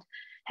sound,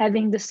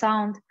 having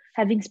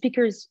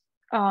speakers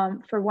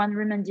for one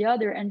room and the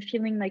other, and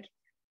feeling like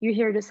you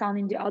hear the sound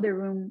in the other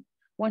room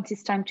once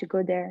it's time to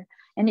go there.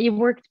 And it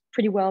worked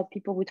pretty well.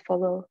 People would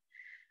follow.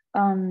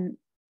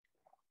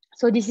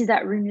 So this is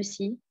that room you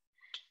see.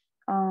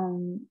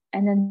 And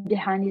then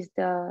behind is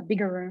the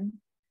bigger room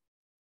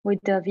with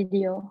the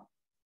video.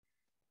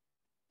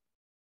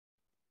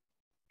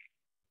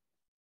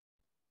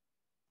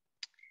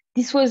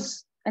 This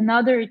was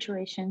another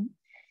iteration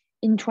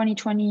in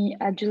 2020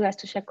 at Julia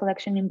Stoshek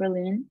collection in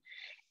Berlin.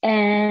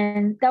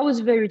 And that was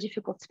a very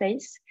difficult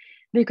space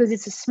because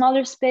it's a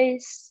smaller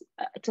space,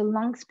 it's a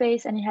long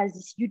space, and it has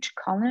these huge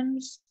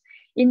columns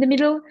in the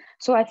middle.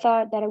 So I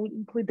thought that I would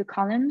include the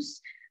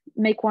columns,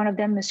 make one of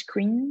them a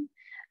screen,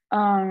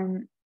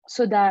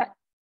 so that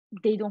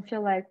they don't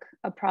feel like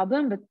a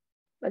problem, but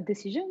a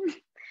decision.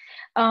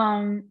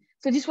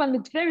 So this one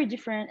looked very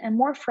different and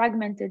more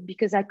fragmented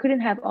because I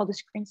couldn't have all the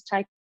screens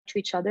tied to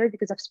each other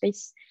because of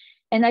space.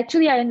 And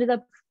actually I ended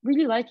up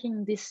really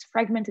liking this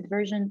fragmented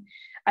version.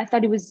 I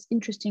thought it was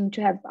interesting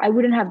to have. I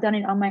wouldn't have done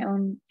it on my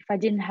own if I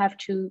didn't have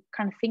to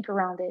kind of think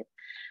around it.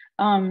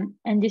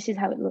 And this is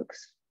how it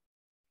looks.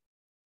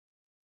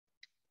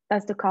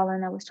 That's the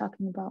column I was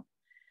talking about.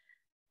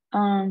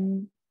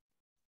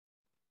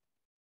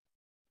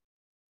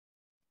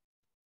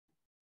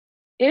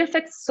 it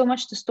affects so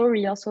much the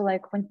story also,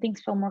 like when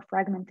things feel more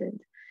fragmented.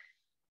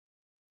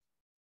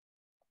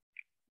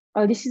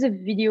 Oh, this is a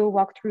video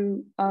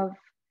walkthrough of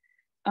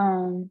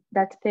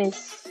that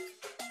space.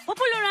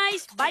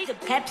 Popularized by the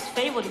Pep's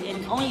favorite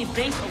and only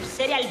prince of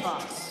cereal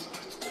bars.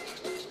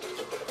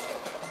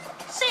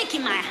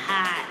 Shaking my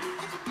heart.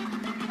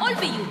 All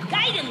for you,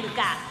 guiding the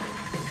gap.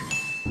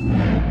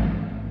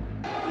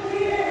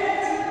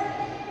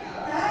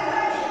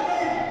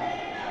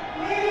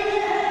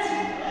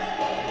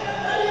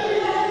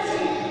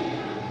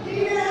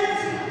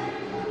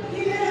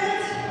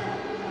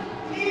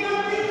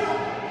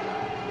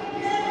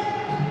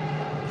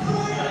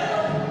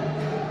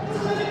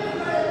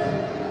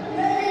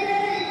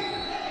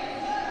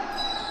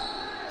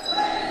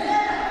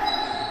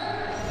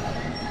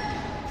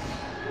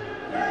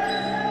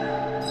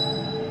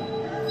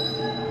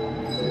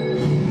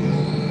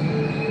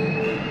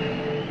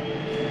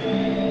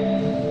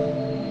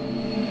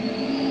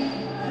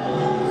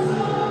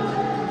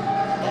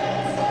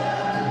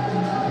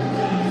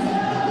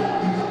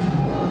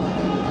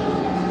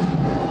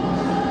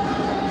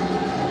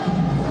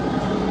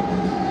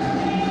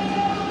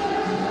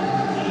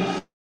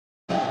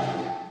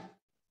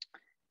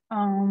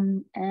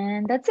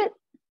 And that's it.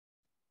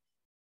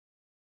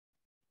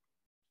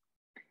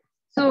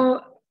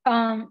 So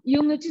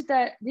you'll notice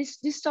that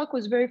this talk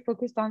was very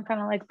focused on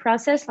kind of like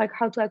process, like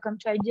how do I come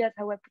to ideas,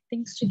 how I put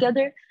things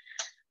together.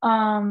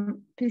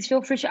 Please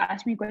feel free to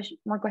ask me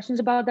more questions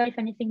about that if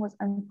anything was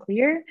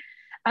unclear.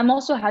 I'm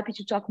also happy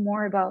to talk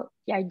more about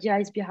the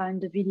ideas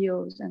behind the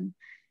videos and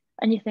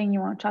anything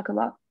you want to talk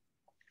about.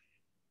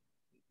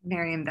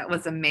 Meriem, that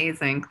was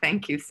amazing.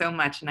 Thank you so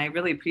much. And I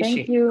really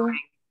appreciate you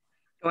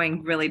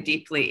going really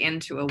deeply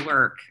into a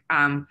work.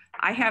 I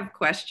have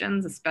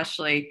questions,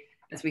 especially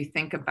as we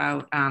think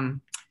about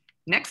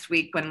next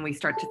week when we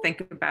start to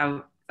think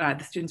about,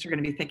 the students are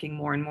going to be thinking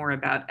more and more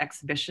about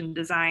exhibition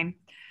design.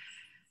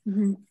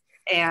 Mm-hmm.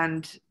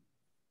 And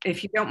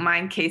if you don't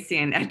mind, Casey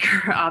and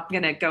Edgar, I'm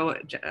going to go,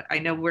 I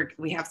know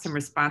we have some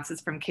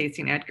responses from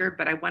Casey and Edgar,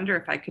 but I wonder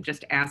if I could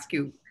just ask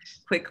you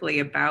quickly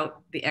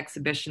about the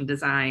exhibition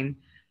design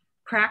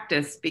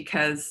practice,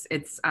 because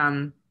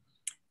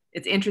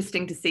it's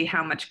interesting to see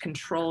how much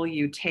control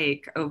you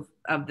take of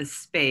the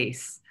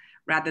space,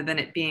 rather than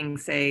it being,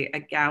 say, a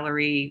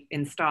gallery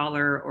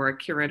installer or a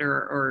curator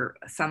or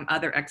some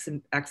other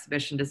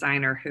exhibition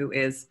designer who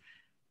is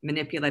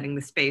manipulating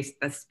the space.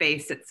 The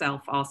space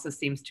itself also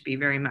seems to be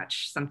very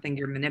much something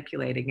you're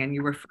manipulating. And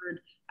you referred,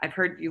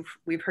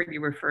 we've heard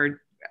you referred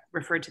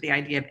to the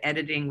idea of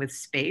editing with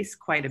space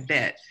quite a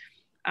bit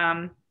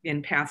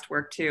in past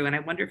work too. And I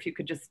wonder if you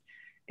could just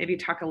maybe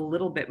talk a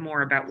little bit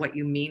more about what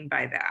you mean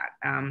by that,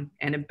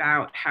 and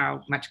about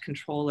how much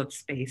control of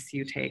space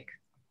you take.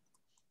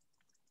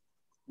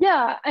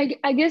 Yeah,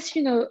 I guess,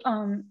 you know,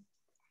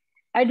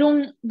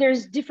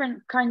 there's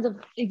different kinds of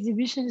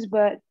exhibitions,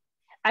 but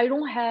I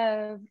don't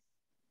have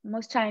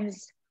most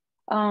times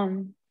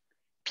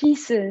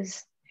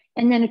pieces,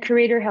 and then a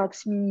curator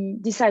helps me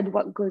decide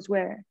what goes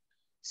where.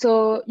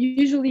 So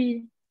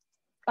usually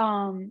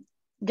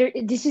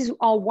this is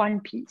all one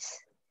piece,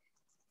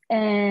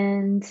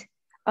 and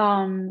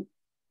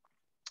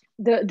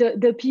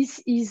the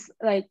piece is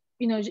like,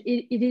 you know,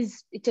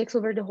 it takes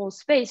over the whole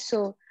space.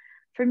 So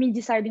for me,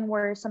 deciding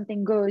where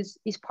something goes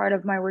is part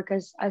of my work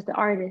as the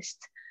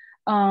artist.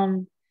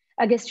 I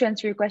guess to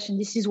answer your question,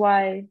 this is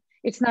why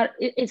it's not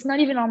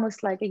even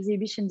almost like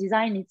exhibition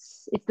design.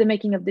 It's the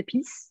making of the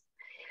piece,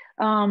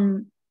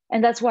 and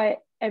that's why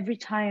every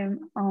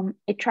time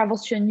it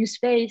travels to a new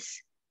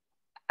space,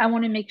 I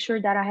want to make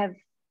sure that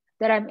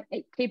I'm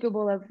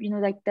capable of, you know,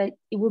 like that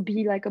it will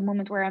be like a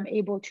moment where I'm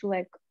able to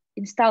like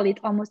install it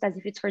almost as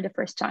if it's for the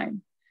first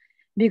time,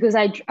 because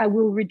I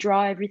will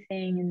redraw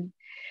everything.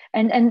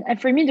 And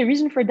for me, the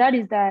reason for that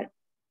is that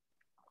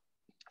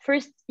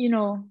first, you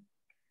know,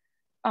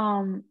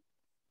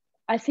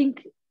 I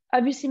think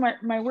obviously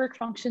my work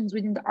functions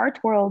within the art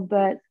world,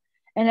 but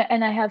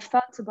and I have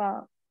thoughts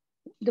about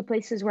the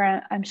places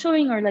where I'm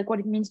showing, or like what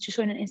it means to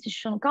show in an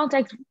institutional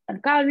context, a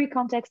gallery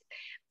context,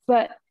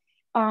 but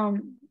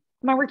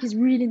my work is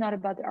really not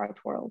about the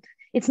art world.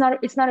 It's not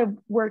a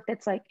work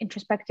that's like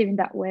introspective in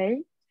that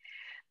way.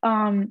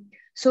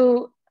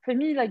 So for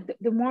me, like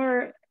the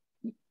more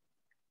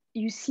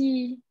you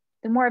see,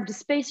 the more of the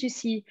space you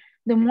see,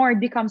 the more it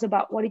becomes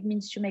about what it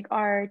means to make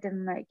art.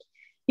 And like,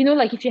 you know,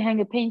 like if you hang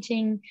a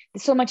painting,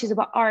 so much is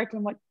about art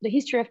and what the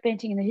history of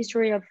painting and the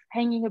history of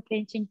hanging a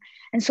painting.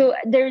 And so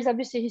there is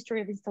obviously a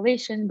history of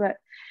installation,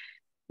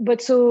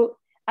 but so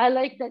I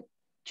like that,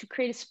 to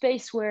create a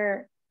space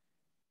where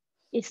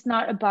it's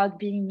not about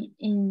being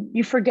in,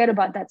 you forget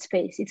about that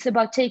space. It's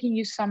about taking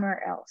you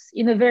somewhere else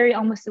in a very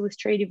almost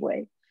illustrative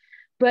way.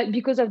 But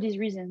because of these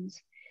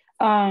reasons,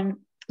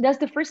 that's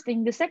the first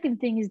thing. The second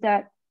thing is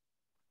that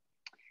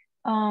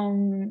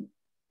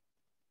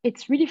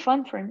it's really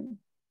fun for me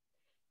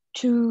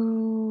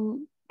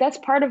that's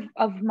part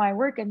of my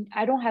work. And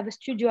I don't have a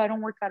studio. I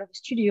don't work out of a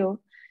studio.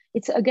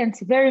 It's, again,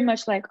 it's very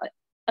much like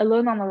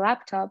alone on a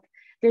laptop,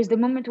 there's the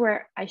moment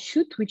where I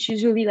shoot, which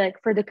usually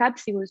like for the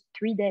caps, it was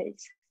 3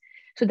 days.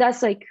 So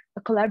that's like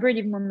a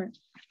collaborative moment,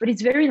 but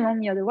it's very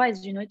lonely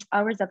otherwise, you know, it's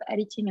hours of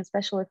editing and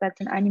special effects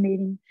and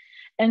animating.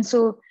 And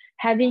so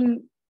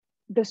having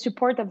the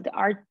support of the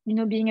art, you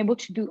know, being able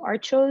to do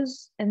art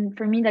shows. And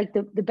for me, like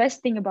the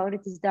best thing about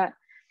it is that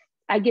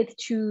I get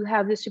to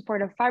have the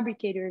support of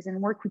fabricators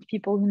and work with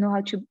people who know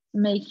how to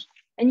make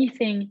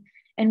anything.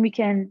 And we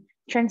can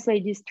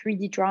translate these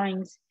 3D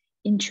drawings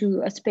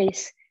into a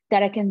space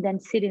that I can then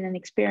sit in and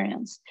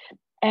experience.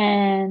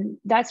 And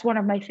that's one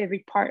of my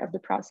favorite part of the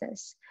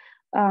process.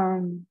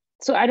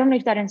 So I don't know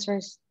if that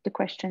answers the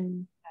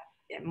question.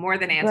 Yeah, more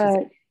than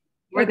answers.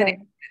 More okay.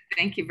 than,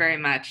 thank you very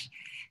much.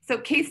 So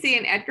Casey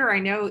and Edgar, I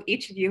know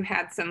each of you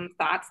had some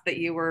thoughts that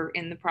you were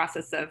in the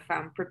process of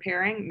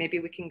preparing. Maybe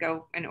we can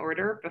go in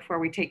order before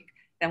we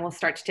then we'll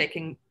start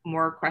taking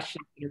more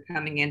questions that are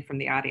coming in from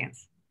the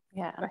audience.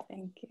 Yeah,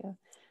 thank you.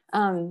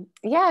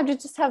 Yeah, I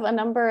just have a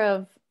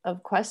number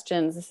of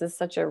questions. This is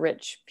such a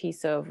rich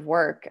piece of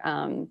work.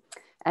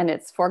 And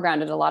it's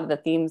foregrounded a lot of the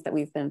themes that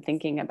we've been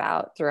thinking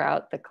about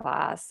throughout the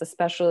class,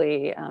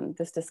 especially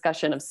this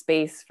discussion of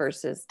space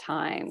versus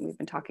time. We've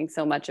been talking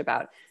so much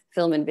about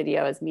film and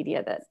video as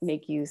media that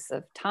make use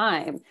of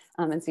time.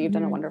 And so you've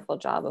done a wonderful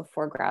job of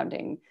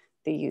foregrounding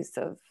the use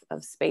of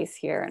space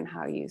here and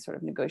how you sort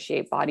of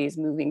negotiate bodies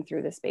moving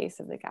through the space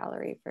of the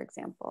gallery, for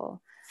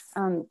example.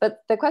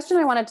 But the question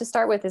I wanted to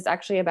start with is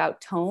actually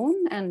about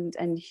tone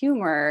and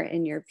humor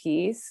in your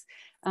piece.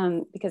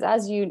 Because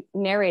as you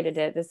narrated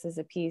it, this is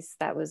a piece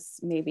that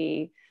was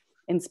maybe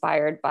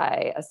inspired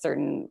by a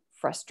certain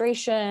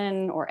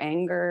frustration or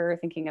anger,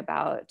 thinking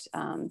about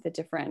the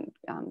different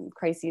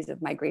crises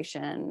of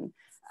migration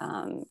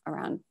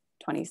around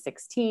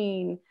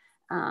 2016.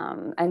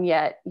 And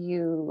yet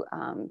you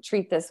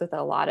treat this with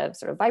a lot of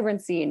sort of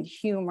vibrancy and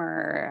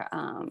humor.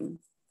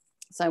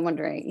 So I'm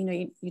wondering, you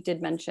know, you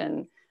did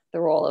mention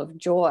the role of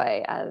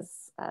joy as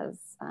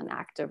an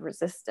act of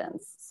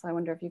resistance. So I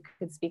wonder if you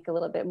could speak a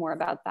little bit more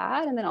about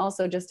that, and then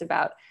also just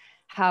about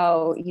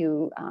how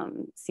you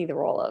see the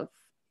role of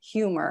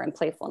humor and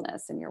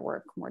playfulness in your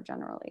work more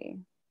generally.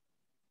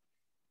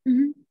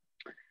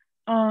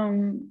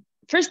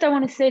 First, I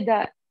want to say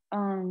that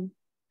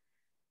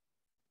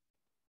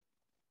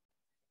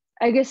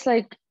I guess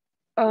like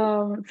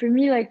for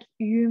me, like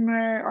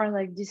humor or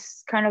like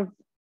this kind of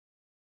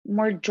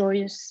more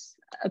joyous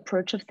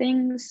approach of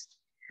things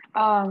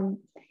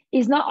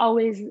is not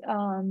always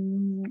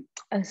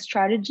a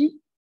strategy,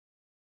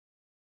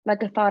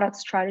 like a thought out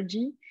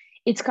strategy.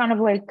 It's kind of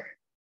like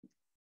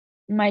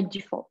my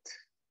default,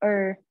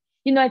 or,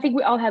 you know, I think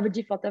we all have a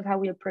default of how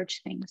we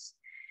approach things.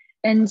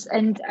 And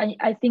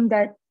I think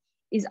that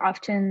is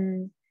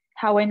often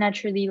how I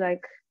naturally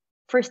like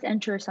first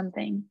enter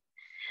something.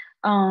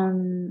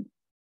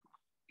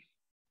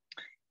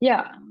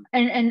 Yeah,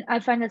 and I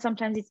find that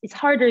sometimes it's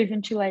harder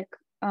even to like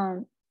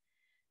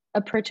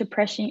approach a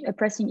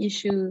pressing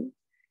issue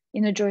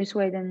in a joyous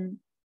way than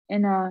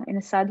in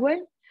a sad way.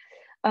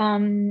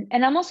 And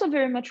I'm also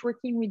very much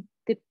working with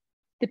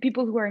the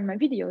people who are in my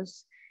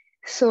videos.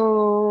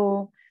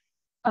 So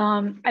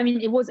I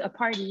mean, it was a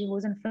party, it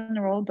wasn't a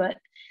funeral, but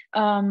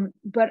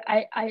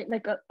I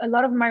like a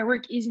lot of my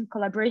work is in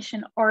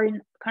collaboration or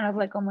in kind of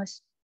like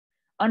almost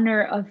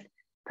honor of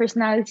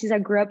personalities I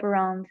grew up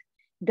around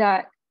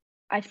that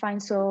I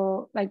find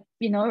so like,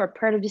 you know, are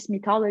part of this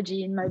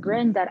mythology in my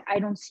brain that I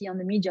don't see on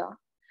the media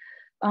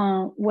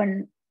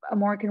when a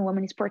Moroccan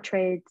woman is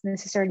portrayed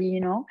necessarily, you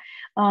know.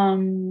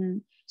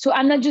 So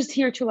I'm not just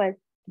here to like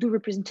do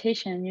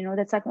representation, you know,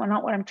 that's like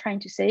not what I'm trying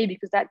to say,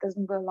 because that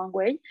doesn't go a long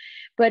way,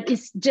 but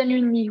it's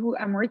genuinely who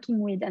I'm working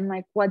with and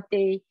like what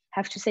they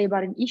have to say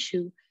about an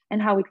issue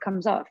and how it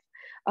comes off.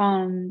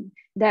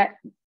 That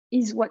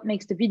is what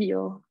makes the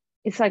video.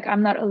 It's like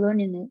I'm not alone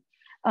in it.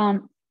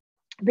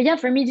 But yeah,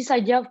 for me, this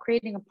idea of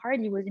creating a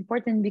party was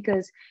important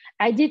because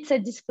I did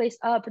set this place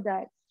up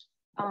that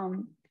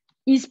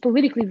is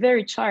politically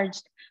very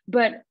charged,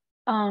 but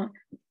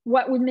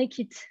what would make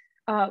it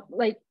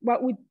like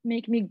what would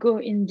make me go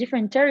in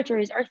different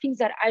territories are things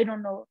that I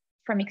don't know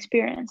from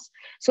experience.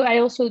 So I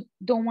also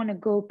don't want to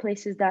go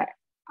places that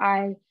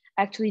I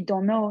actually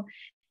don't know,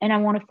 and I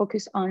want to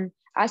focus on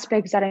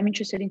aspects that I'm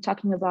interested in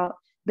talking about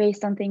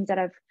based on things that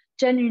I've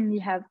genuinely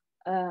have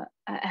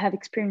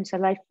experienced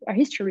a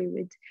history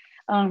with.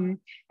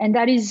 And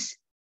that is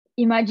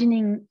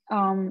imagining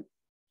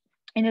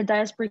in a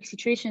diasporic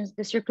situations,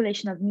 the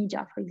circulation of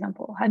media, for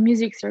example, how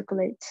music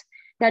circulates.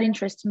 That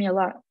interests me a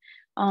lot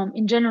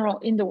in general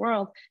in the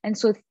world. And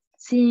so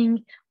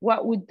seeing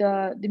what would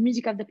the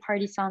music of the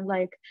party sound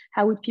like,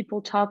 how would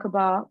people talk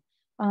about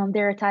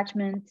their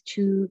attachment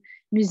to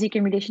music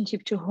in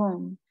relationship to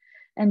home,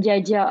 and the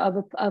idea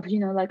of you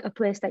know, like a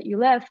place that you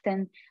left,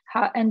 and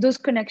how, and those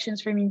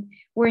connections for me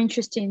were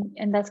interesting.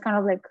 And that's kind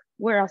of like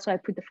where also I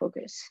put the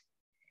focus.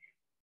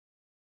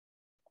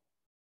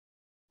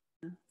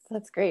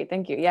 That's great,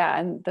 thank you. Yeah,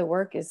 and the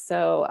work is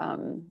so, I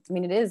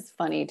mean, it is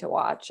funny to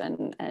watch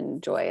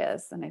and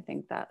joyous, and I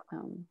think that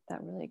that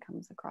really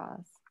comes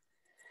across.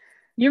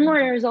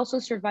 Humor is also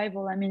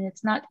survival. I mean,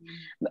 it's not,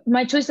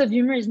 my choice of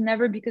humor is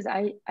never because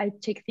I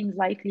take things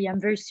lightly.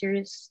 I'm very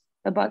serious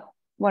about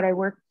what I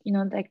work, you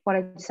know, like what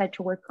I decide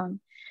to work on.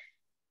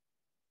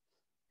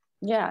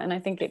 Yeah, and I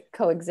think it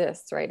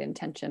coexists, right, in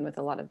tension with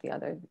a lot of the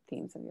other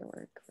themes of your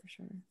work, for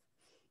sure.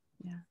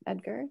 Yeah,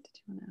 Edgar, did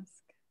you want to ask?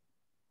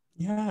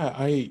 Yeah,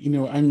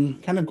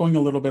 I'm kind of going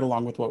a little bit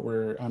along with what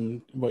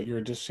what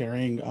you're just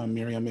sharing,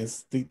 Meriem,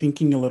 is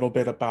thinking a little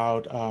bit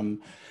about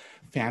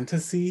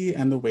fantasy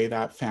and the way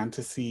that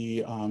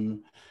fantasy,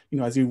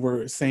 as you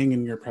were saying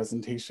in your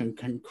presentation,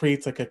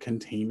 creates like a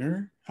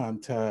container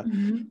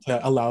to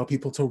allow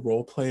people to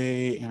role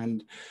play,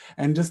 and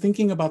just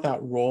thinking about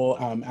that role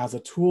as a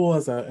tool,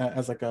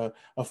 as like a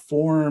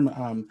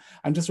form.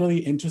 I'm just really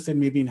interested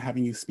maybe in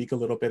having you speak a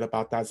little bit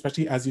about that,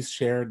 especially as you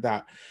shared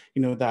that,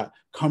 that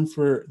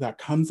comfort that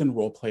comes in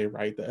role play,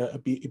 right?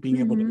 Being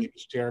able to maybe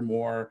share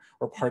more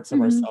or parts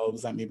of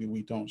ourselves that maybe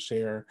we don't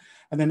share.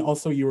 And then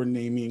also you were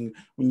naming,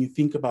 when you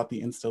think about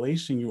the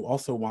installation, you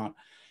also want,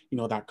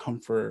 that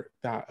comfort,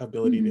 that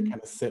ability to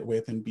kind of sit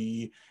with and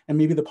be, and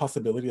maybe the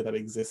possibility that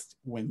exists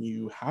when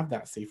you have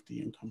that safety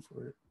and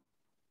comfort.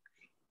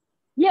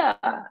 Yeah.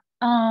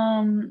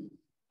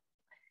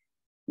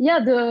 Yeah,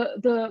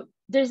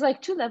 there's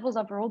like two levels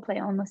of role play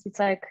almost. It's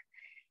like,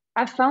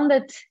 I found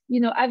that,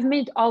 I've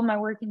made all my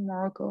work in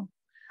Morocco.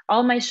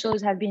 All my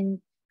shows have been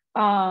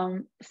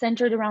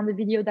centered around the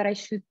video that I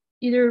shoot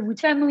either with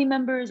family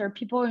members or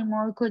people in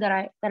Morocco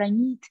that I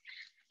meet.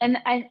 And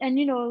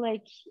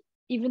like,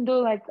 even though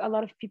like a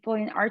lot of people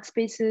in art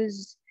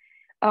spaces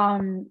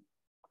have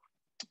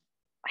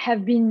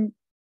been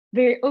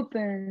very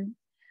open,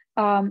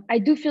 I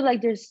do feel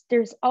like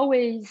there's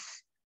always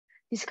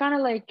this kind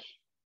of like,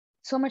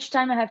 so much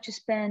time I have to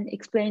spend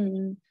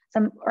explaining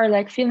some, or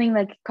like feeling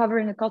like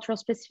covering a cultural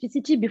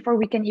specificity before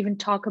we can even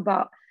talk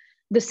about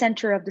the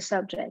center of the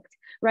subject,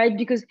 right?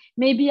 Because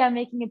maybe I'm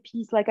making a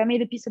piece, like I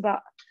made a piece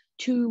about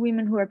two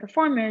women who are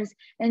performers,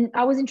 and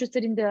I was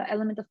interested in the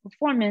element of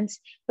performance,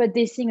 but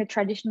they sing a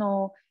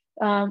traditional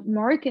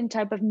Moroccan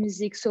type of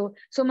music. So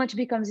much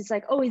becomes, it's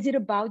like, oh, is it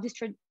about this?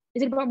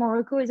 Is it about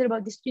Morocco? Is it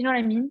about this? You know what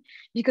I mean?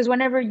 Because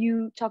whenever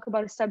you talk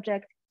about a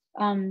subject,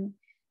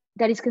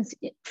 that is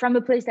from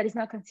a place that is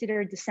not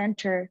considered the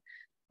center,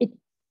 it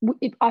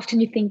often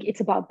you think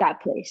it's about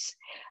that place,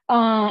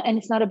 and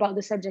it's not about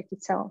the subject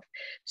itself.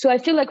 So I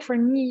feel like for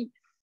me,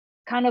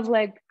 kind of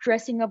like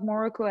dressing up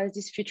Morocco as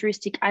this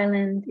futuristic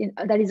island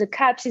that is a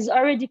CAPS is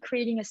already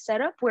creating a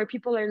setup where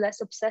people are less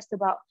obsessed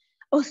about,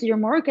 oh, so you're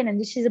Moroccan and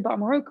this is about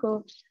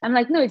Morocco. I'm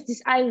like, no, it's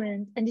this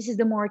island and this is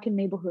the Moroccan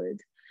neighborhood.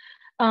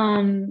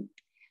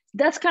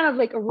 That's kind of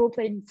like a role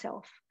play in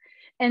itself.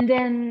 And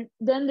then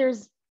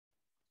there's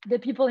the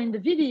people in the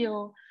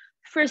video.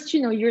 First,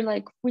 you're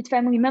like with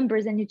family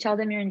members and you tell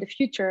them you're in the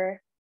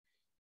future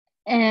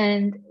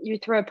and you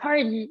throw a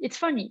party. It's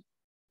funny.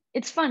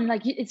 It's fun.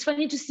 Like, it's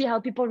funny to see how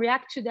people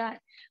react to that.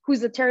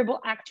 Who's a terrible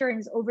actor and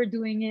is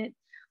overdoing it?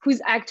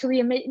 Who's actually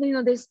amazing?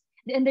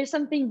 There's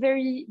something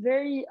very,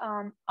 very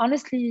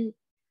honestly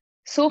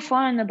so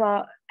fun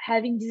about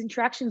having these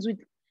interactions with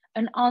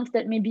an aunt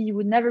that maybe you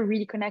would never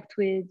really connect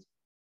with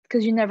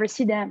because you never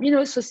see them.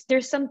 So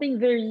there's something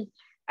very,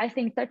 I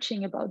think,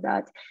 touching about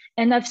that.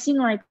 And I've seen,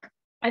 like,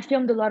 I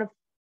filmed a lot of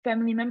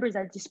family members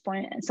at this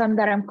point, and some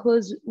that I'm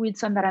close with,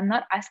 some that I'm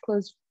not as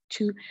close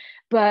to,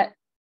 but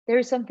there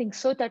is something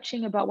so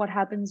touching about what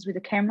happens with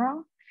the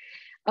camera.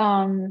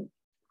 And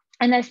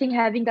I think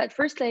having that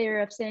first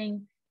layer of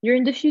saying you're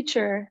in the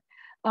future,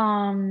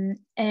 and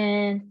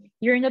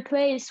you're in a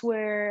place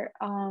where,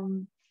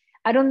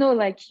 I don't know,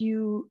 like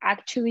you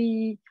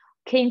actually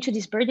came to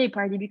this birthday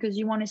party because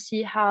you want to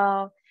see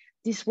how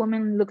this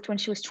woman looked when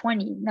she was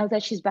 20, now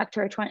that she's back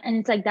to her 20. And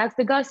it's like, that's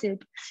the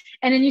gossip.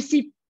 And then you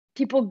see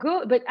people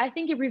go, but I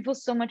think it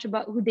reveals so much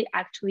about who they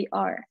actually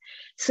are.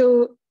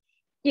 So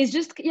it's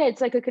just, yeah,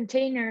 it's like a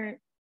container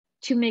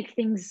to make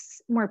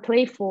things more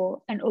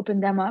playful and open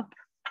them up.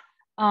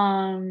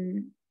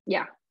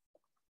 Yeah.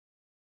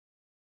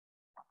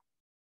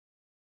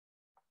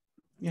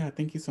 Yeah,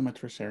 thank you so much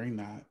for sharing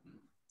that.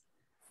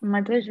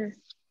 My pleasure.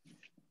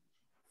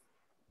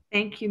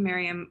 Thank you,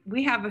 Meriem.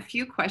 We have a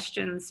few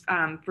questions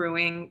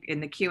brewing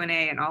in the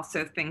Q&A and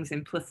also things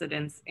implicit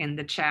in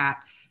the chat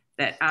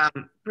that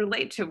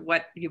relate to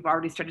what you've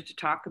already started to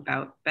talk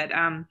about. But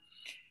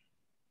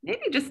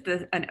maybe just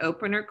an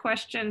opener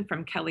question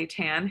from Kelly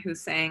Tan,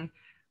 who's saying,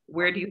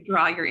 where do you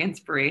draw your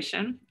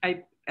inspiration?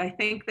 I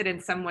think that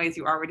in some ways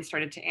you already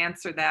started to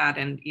answer that.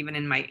 And even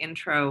in my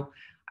intro,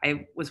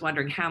 I was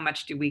wondering how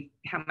much do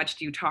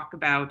you talk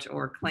about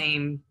or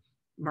claim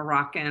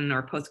Moroccan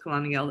or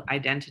post-colonial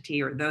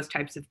identity or those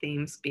types of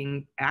themes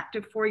being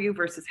active for you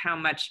versus how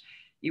much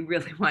you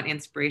really want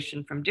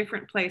inspiration from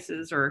different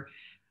places? Or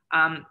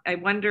I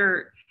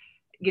wonder,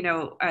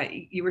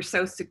 you were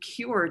so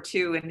secure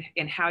too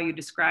in how you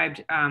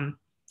described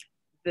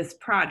this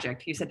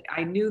project. You said,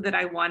 I knew that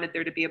I wanted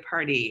there to be a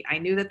party. I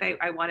knew that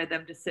I wanted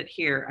them to sit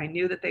here. I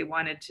knew that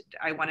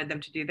I wanted them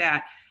to do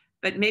that.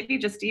 But maybe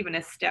just even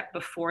a step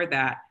before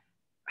that,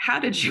 how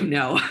did you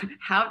know?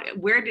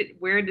 Where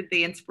did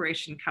the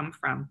inspiration come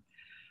from?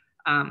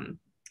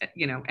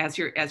 You know, as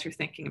you're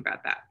thinking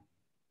about that.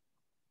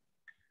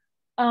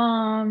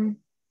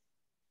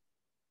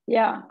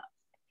 Yeah,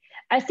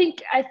 I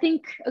think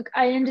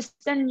I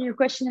understand your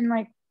question, and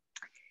like,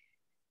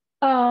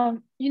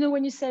 you know,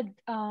 when you said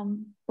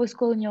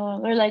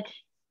post-colonial, or like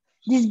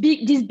these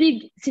big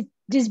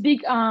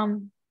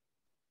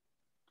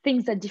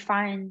things that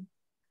define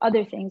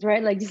other things,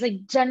 right? Like these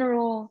like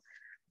general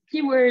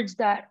keywords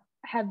that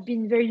have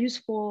been very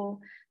useful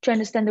to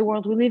understand the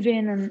world we live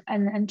in,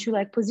 and to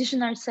like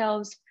position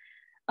ourselves.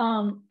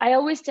 I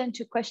always tend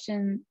to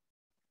question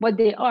what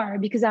they are,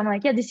 because I'm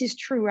like, yeah, this is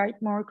true, right?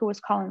 Morocco was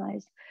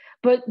colonized,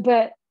 but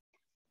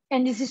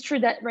and this is true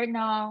that right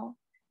now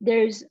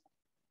there's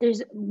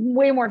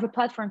way more of a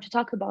platform to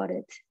talk about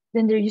it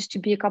than there used to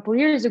be a couple of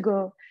years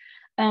ago,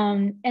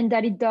 and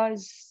that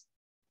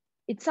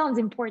it sounds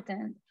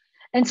important.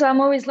 And so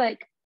I'm always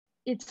like,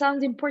 it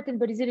sounds important,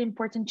 but is it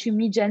important to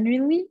me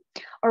genuinely,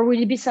 or would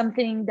it be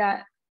something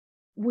that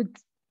would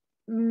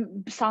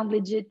sound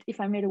legit if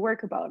I made a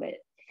work about it?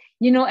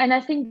 You know, and I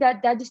think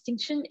that that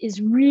distinction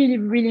is really,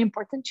 really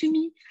important to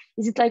me.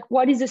 Is it like,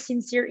 what is a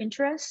sincere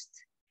interest,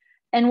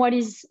 and what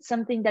is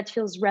something that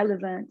feels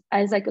relevant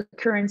as like a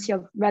currency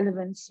of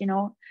relevance, you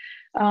know,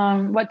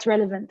 what's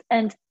relevant.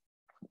 And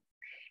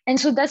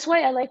so that's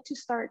why I like to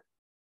start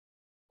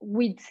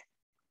with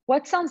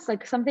what sounds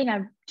like something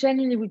I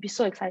genuinely would be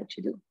so excited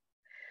to do.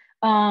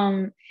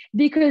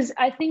 Because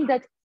I think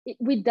that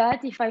with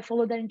that, if I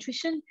follow that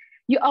intuition,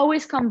 you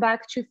always come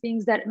back to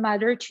things that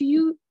matter to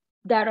you,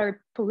 that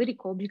are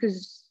political,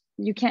 because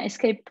you can't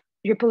escape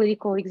your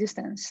political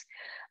existence.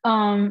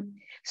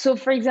 So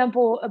for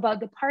example, about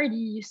the party,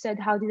 you said,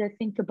 how did I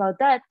think about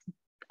that?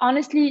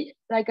 Honestly,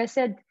 like I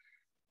said,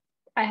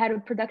 I had a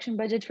production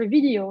budget for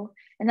video,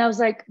 and I was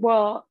like,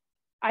 well,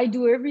 I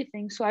do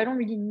everything, so I don't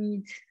really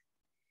need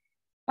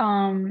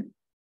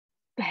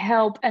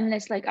help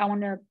unless like I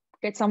want to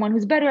get someone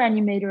who's better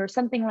animator or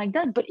something like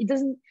that. But it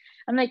doesn't,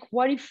 I'm like,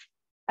 what if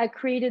I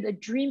created a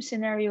dream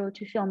scenario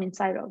to film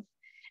inside of?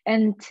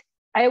 And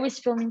I always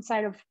film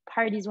inside of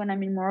parties when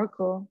I'm in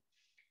Morocco,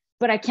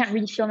 but I can't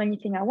really film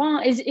anything I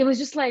want. It was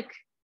just like,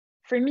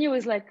 for me, it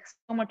was like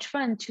so much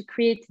fun to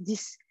create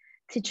this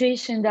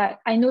situation that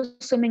I know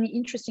so many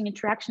interesting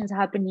interactions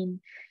happening,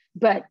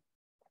 but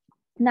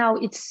now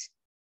it's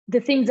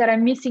the things that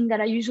I'm missing that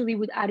I usually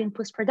would add in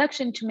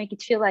post-production to make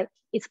it feel like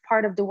it's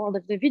part of the world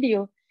of the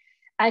video.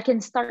 I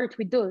can start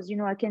with those, you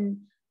know, I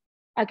can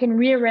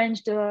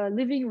rearrange the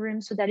living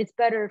room so that it's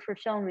better for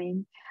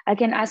filming. I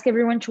can ask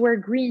everyone to wear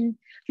green,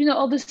 you know,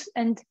 all this.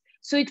 And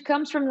so it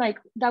comes from like,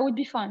 that would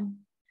be fun.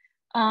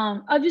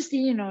 Obviously,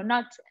 you know,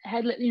 not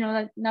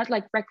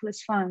like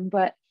reckless fun,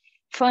 but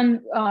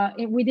fun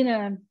within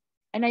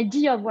an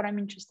idea of what I'm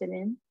interested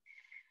in.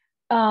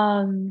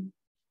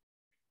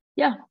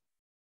 Yeah.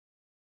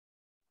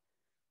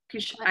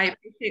 I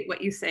appreciate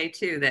what you say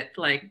too,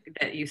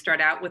 that you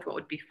start out with what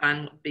would be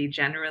fun, would be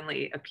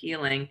generally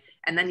appealing,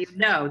 and then you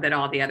know that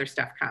all the other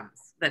stuff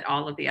comes, that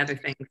all of the other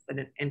things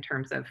that in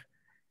terms of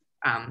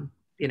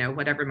you know,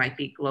 whatever might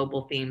be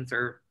global themes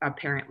or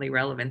apparently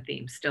relevant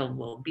themes still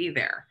will be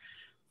there.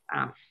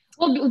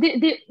 Well,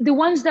 the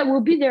ones that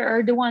will be there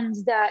are the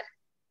ones that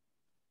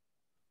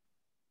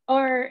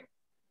are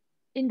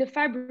in the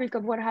fabric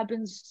of what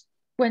happens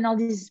when all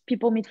these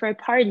people meet for a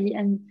party,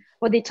 and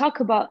what they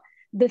talk about.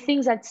 The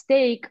things at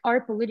stake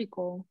are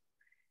political.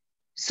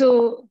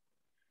 So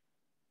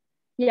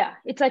yeah,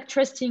 it's like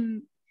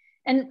trusting,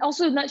 and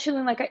also not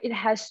feeling like it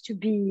has to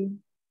be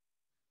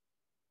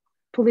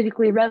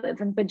politically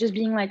relevant, but just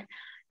being like,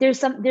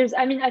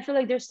 I mean, I feel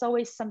like there's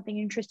always something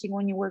interesting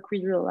when you work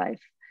with real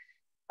life.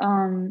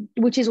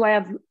 Which is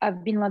why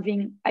I've been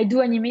loving, I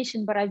do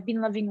animation, but I've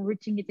been loving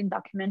rooting it in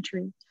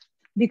documentary,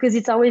 because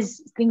it's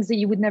always things that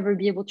you would never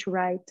be able to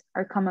write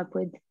or come up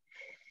with.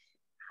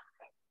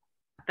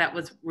 That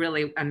was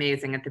really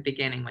amazing at the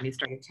beginning when you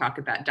started to talk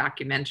about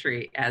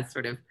documentary as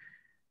sort of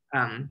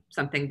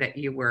something that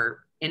you were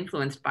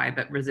influenced by,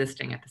 but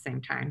resisting at the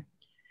same time.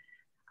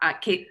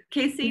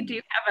 Casey, do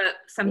you have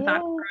some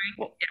thoughts?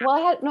 Yeah.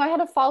 Well, I had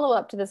a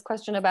follow-up to this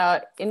question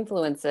about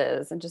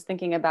influences, and just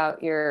thinking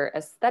about your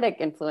aesthetic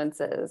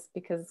influences,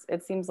 because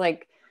it seems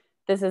like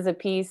this is a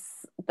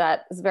piece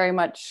that is very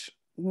much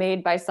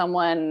made by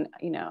someone,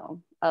 you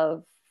know,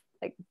 of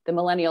like the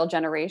millennial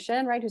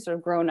generation, right? Who's sort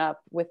of grown up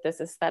with this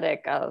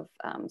aesthetic of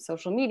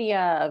social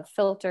media, of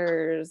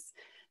filters,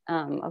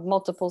 of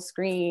multiple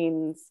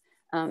screens.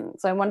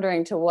 So I'm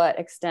wondering to what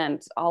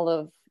extent all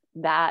of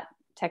that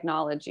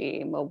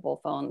technology, mobile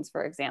phones,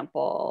 for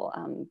example,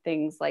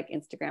 things like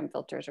Instagram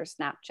filters or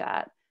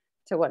Snapchat,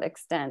 to what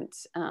extent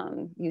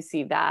you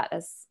see that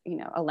as, you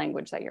know, a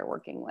language that you're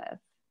working with?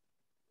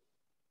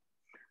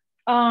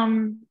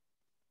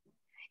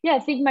 Yeah, I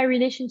think my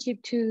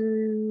relationship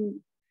to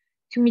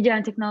media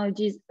and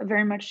technology is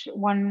very much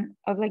one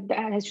of like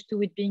that has to do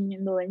with being a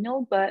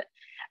millennial, but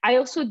I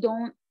also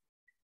don't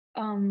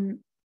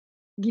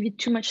give it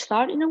too much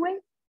thought in a way,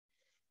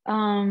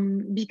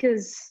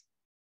 because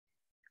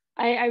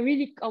I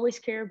really always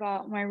care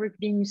about my work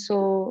being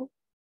so,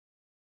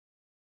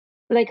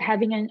 like,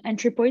 having an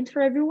entry point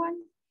for everyone.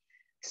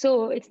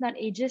 So it's not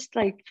ageist,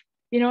 like,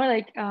 you know,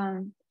 like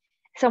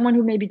someone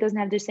who maybe doesn't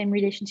have the same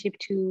relationship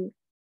to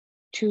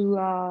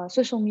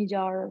social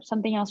media or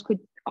something else could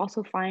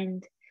also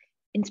find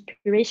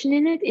inspiration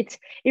in it.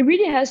 It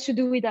really has to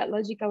do with that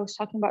logic I was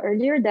talking about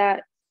earlier,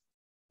 that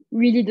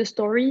really the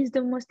story is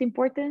the most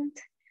important.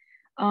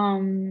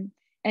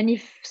 And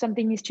if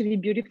something needs to be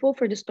beautiful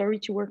for the story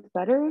to work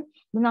better,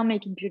 then I'll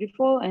make it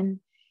beautiful. And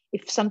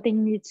if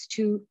something needs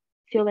to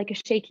feel like a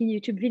shaky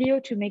YouTube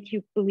video to make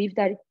you believe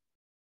that it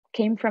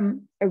came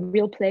from a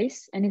real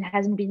place and it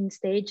hasn't been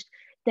staged,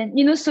 then,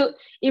 you know, so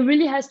it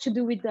really has to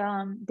do with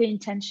the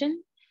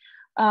intention.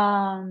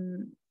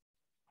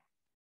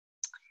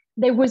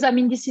 There was, I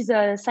mean, this is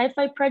a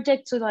sci-fi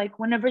project, so like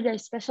whenever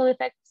there's special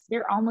effects,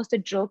 they're almost a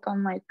joke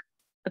on like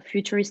a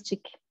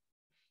futuristic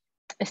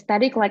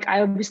aesthetic. Like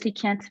I obviously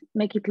can't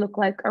make it look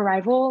like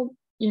Arrival,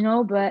 you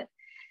know, but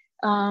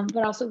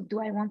also, do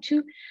I want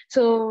to?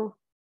 So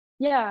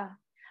yeah,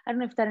 I don't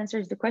know if that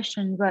answers the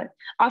question, but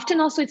often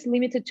also it's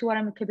limited to what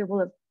I'm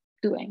capable of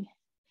doing.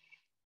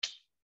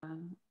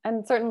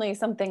 And certainly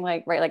something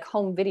like, right, like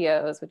home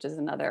videos, which is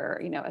another,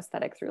 you know,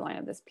 aesthetic through line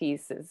of this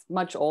piece, is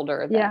much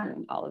older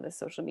than all of this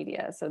social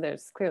media. So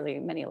there's clearly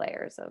many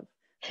layers of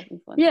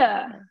influence.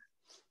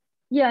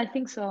 Yeah, I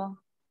think so.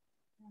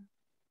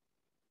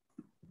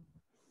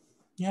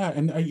 Yeah,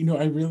 and you know,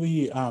 I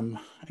really, I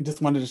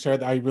just wanted to share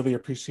that I really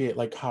appreciate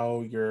like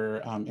how you're,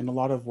 in a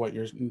lot of what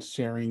you're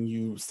sharing,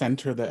 you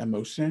center the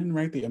emotion,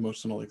 right? The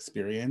emotional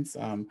experience,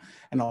 and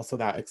also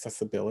that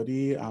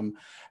accessibility. And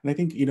I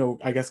think, you know,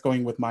 I guess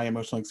going with my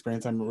emotional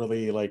experience, I'm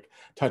really like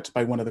touched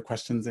by one of the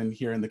questions in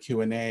here in the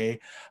Q&A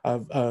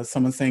of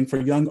someone saying, for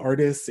young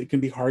artists, it can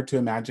be hard to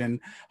imagine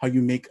how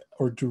you make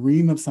or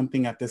dream of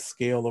something at this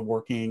scale of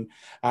working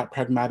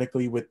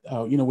pragmatically with,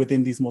 you know,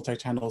 within these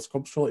multi-channel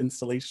sculptural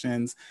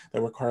installations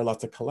that require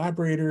lots of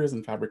collaborators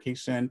and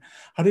fabrication.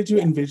 How did you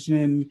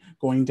envision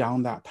going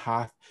down that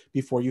path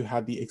before you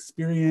had the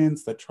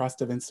experience, the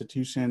trust of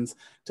institutions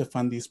to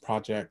fund these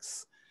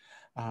projects?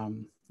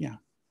 Yeah,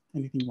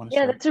 anything you want to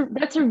share? Yeah,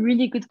 that's a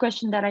really good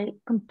question that I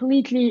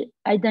completely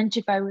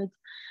identify with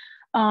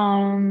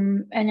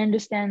and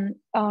understand.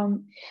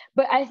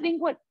 But I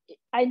think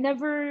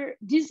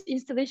these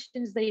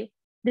installations, they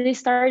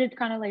started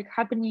kind of like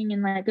happening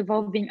and like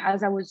evolving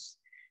as I was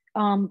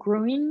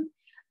growing.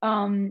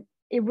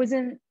 It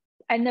wasn't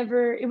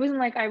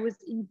like I was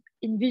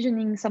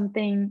envisioning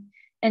something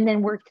and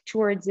then worked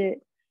towards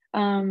it.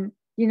 You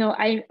know,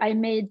 I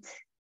made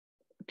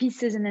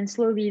pieces and then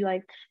slowly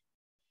like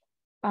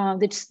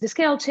the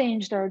scale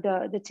changed or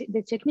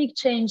the technique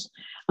changed.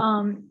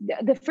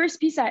 The first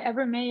piece I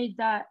ever made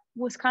that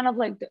was kind of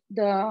like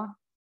the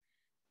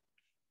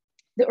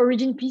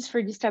origin piece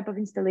for this type of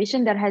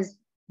installation that has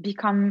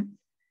become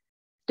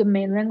the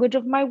main language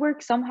of my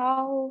work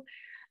somehow,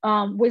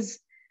 was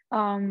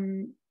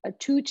a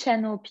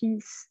 2-channel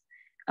piece,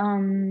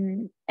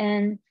 and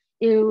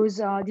it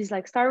was these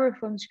like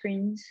styrofoam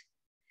screens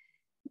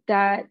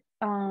that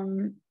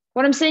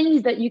what I'm saying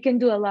is that you can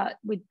do a lot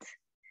with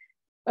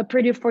a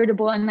pretty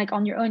affordable and like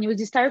on your own. It was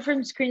these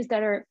styrofoam screens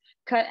that are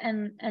cut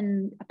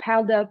and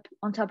piled up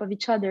on top of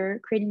each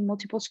other, creating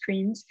multiple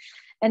screens,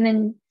 and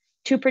then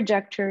 2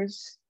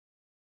 projectors,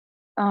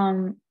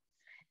 and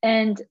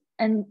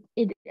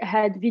it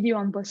had video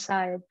on both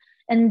sides.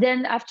 And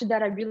then after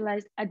that, I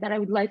realized that I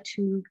would like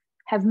to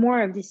have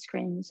more of these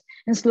screens,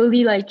 and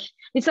slowly, like,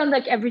 it sounds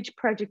like every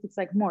project it's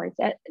like more. It's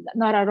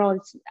not at all.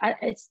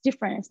 It's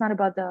different. It's not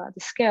about the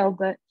scale,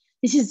 but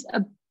this is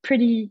a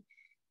pretty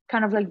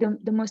kind of like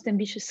the most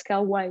ambitious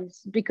scale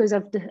wise because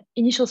of the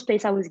initial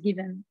space I was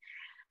given.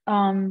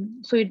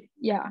 But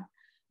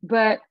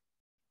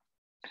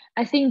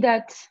I think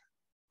that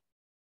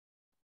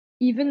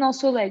even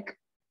also like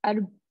at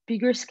a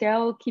bigger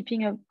scale,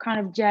 keeping a kind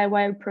of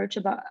DIY approach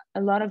about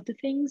a lot of the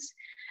things.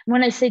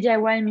 When I say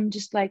DIY, I mean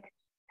just like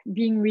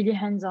being really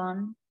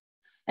hands-on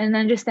and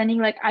understanding,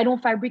 like, I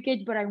don't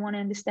fabricate, but I want to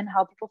understand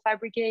how people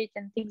fabricate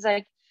and things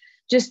like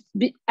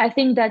I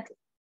think that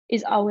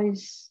is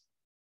always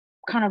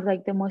kind of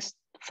like the most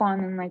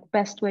fun and like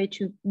best way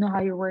to know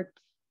how your work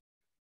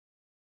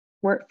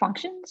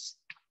functions.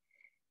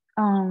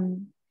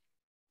 So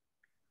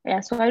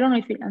I don't know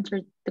if it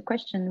answered the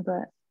question,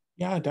 but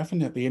yeah,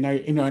 definitely. And I,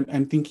 you know,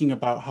 and thinking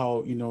about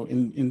how, you know,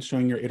 in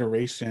showing your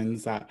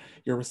iterations that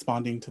you're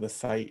responding to the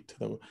site,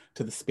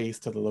 to the space,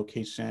 to the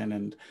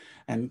location,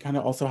 and kind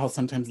of also how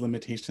sometimes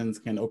limitations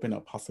can open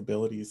up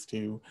possibilities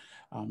to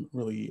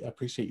really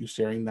appreciate you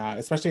sharing that,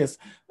 especially as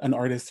an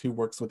artist who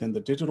works within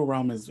the digital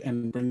realm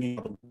and bringing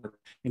the work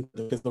into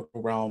the physical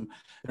realm.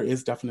 There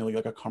is definitely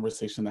like a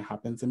conversation that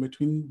happens in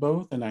between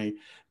both. And I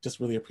just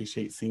really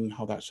appreciate seeing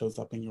how that shows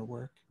up in your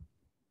work.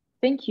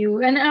 Thank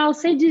you. And I'll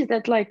say this,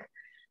 that like,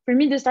 for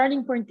me, the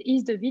starting point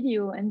is the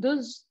video, and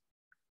those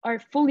are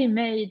fully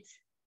made,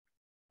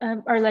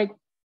 are like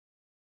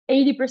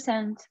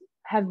 80%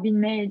 have been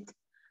made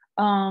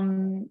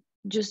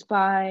just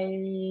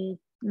by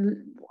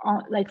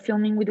like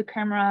filming with the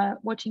camera,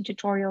 watching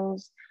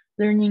tutorials,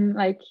 learning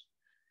like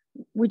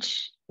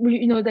which,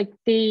 you know, like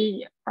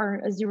they are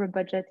a zero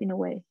budget in a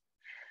way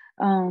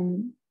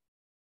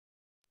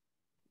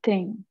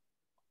thing.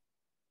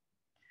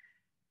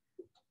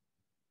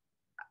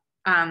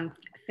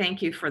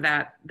 Thank you for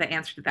that, the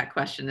answer to that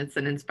question. It's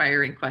an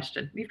inspiring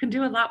question. You can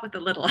do a lot with a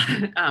little.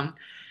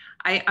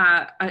 We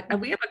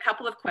have a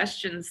couple of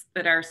questions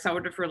that are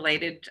sort of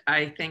related,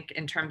 I think,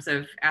 in terms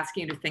of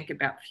asking you to think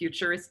about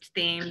futurist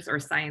themes or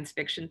science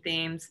fiction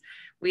themes.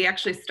 We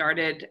actually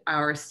started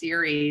our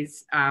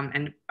series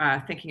and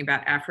thinking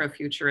about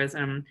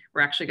Afrofuturism.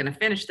 We're actually going to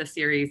finish the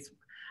series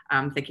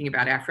thinking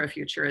about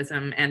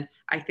Afrofuturism. And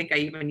I think I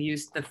even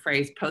used the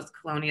phrase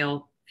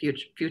post-colonial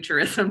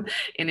futurism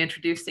in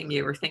introducing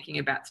you or thinking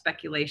about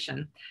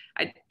speculation.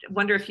 I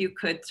wonder if you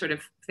could sort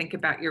of think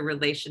about your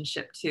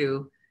relationship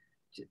to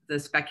the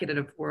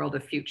speculative world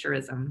of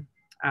futurism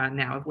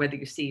now, whether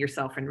you see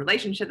yourself in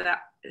relationship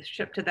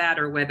to that,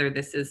 or whether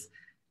this is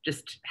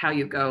just how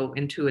you go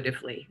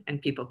intuitively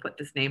and people put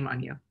this name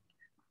on you.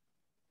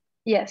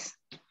 Yes.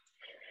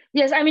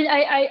 Yes, I mean,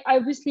 I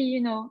obviously,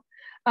 you know,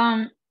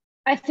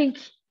 I think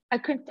I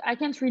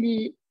can't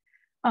really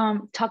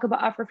talk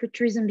about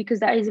Afrofuturism because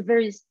that is a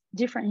very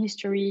different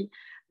history,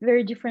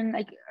 very different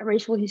like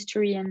racial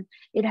history, and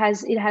it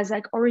has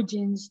like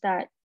origins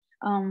that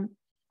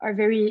are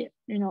very,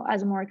 you know,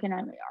 as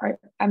American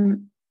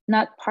I'm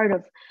not part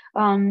of,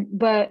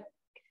 but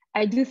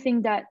I do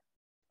think that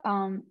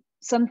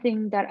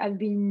something that I've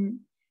been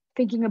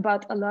thinking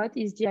about a lot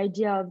is the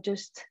idea of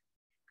just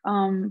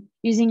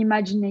using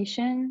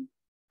imagination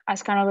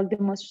as kind of like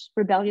the most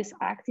rebellious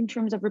act in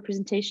terms of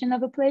representation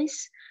of a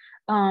place.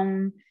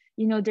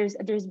 You know,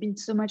 there's been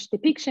so much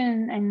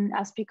depiction, and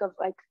I speak of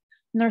like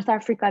North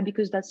Africa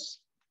because that's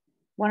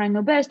what I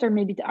know best, or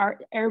maybe the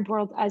Arab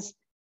world, as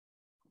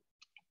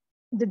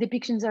the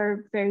depictions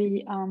are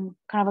very kind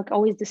of like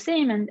always the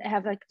same and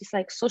have like this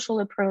like social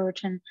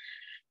approach, and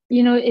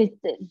you know,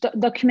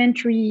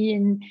 documentary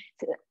and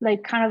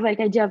like kind of like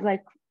idea of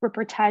like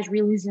reportage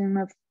realism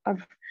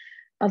of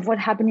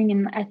what's happening.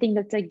 And I think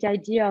that's like the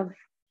idea of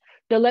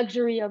the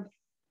luxury of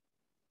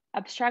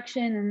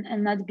abstraction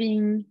and not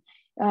being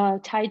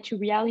tied to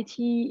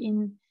reality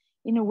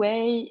in a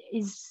way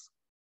is,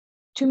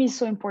 to me,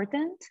 so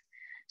important.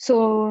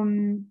 So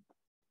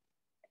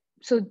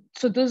so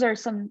those are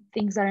some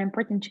things that are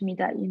important to me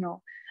that, you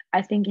know,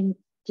 I think in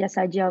this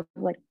idea of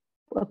like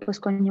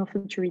post-colonial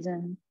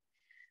futurism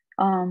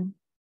are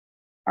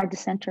the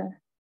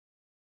center.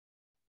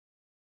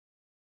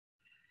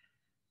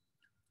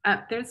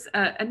 There's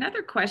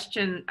another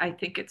question, I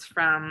think it's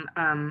from,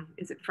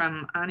 is it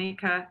from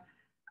Annika,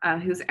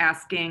 who's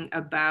asking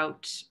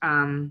about,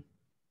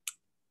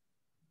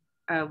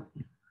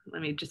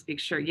 let me just be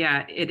sure.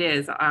 Yeah, it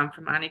is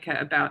from Annika,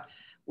 about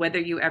whether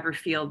you ever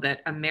feel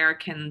that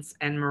Americans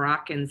and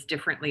Moroccans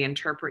differently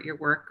interpret your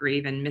work or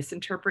even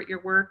misinterpret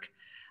your work.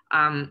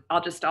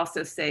 I'll just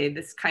also say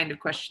this kind of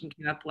question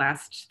came up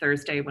last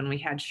Thursday when we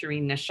had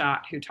Shireen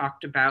Nishat, who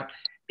talked about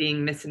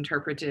being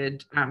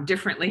misinterpreted,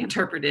 differently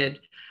interpreted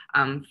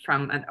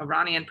from an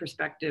Iranian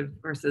perspective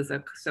versus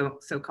a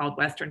so-called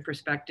Western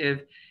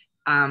perspective,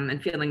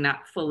 and feeling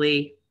not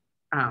fully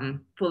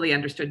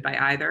understood by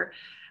either.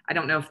 I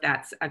don't know if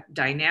that's a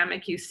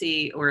dynamic you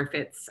see, or if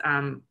it's,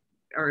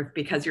 or if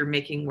because you're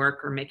making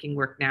work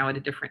now at a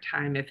different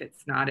time, if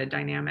it's not a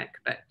dynamic.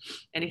 But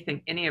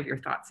any of your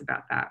thoughts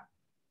about that?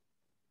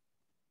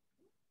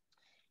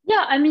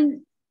 Yeah, I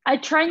mean, I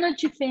try not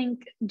to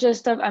think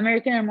just of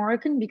American and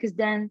Moroccan, because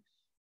then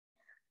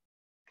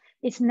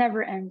it's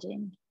never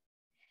ending.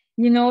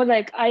 You know,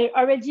 like I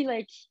already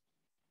like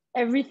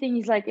everything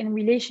is like in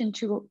relation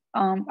to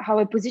how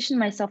I position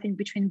myself in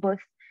between both,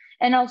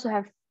 and also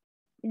have,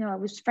 you know, I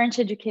was French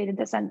educated.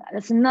 That's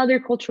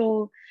another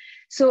cultural.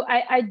 So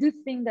I do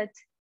think that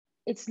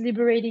it's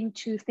liberating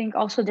to think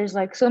also there's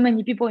like so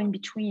many people in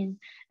between,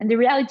 and the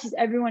reality is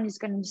everyone is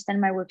going to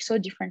understand my work so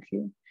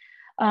differently,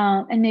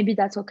 and maybe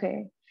that's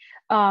okay,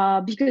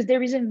 because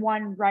there isn't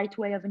one right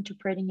way of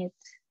interpreting it.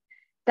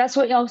 That's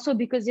why also,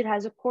 because it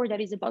has a core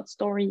that is about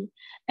story,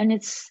 and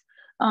it's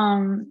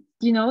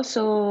you know,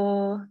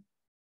 so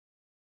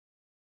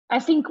I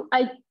think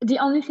the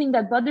only thing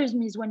that bothers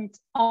me is when it's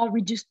all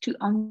reduced to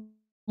only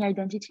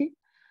identity,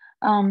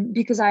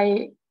 because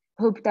I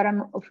hope that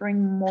I'm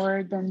offering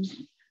more than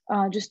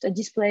just a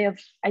display of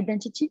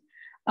identity.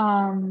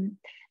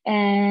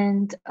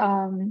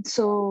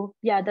 So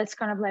yeah, that's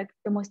kind of like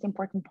the most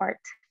important part.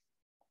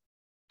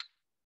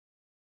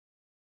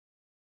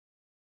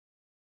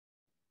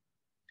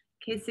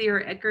 Casey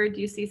or Edgar, do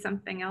you see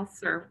something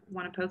else or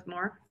want to pose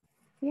more?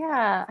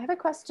 Yeah, I have a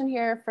question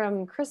here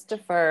from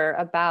Christopher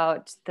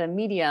about the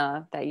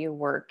media that you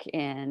work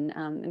in.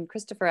 And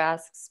Christopher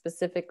asks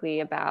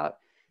specifically about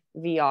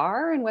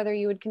VR and whether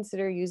you would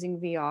consider using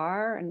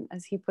VR, and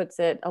as he puts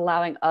it,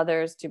 allowing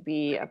others to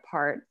be a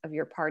part of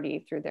your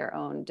party through their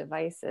own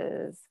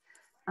devices.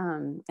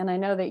 And I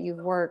know that you've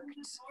worked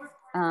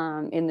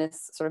in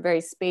this sort of very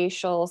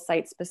spatial,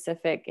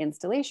 site-specific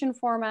installation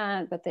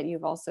format, but that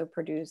you've also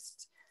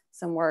produced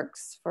some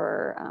works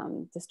for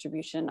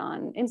distribution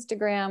on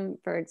Instagram,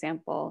 for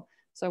example.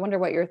 So I wonder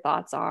what your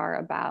thoughts are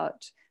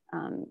about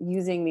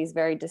using these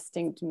very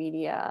distinct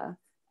media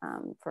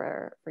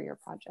for your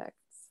projects.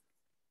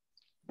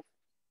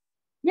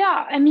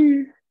 Yeah, I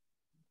mean,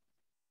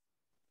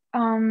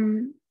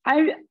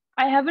 I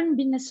haven't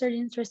been necessarily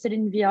interested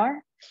in VR.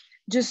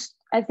 Just,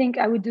 I think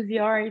I would do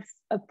VR if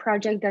a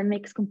project that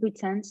makes complete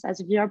sense as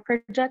a VR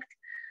project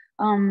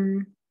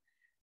came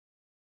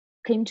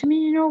to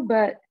me, you know,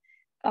 but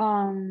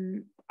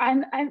I'm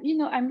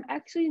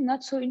actually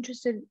not so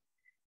interested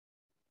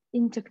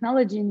in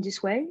technology in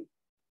this way.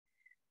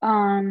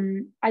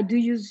 I do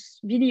use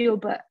video,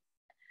 but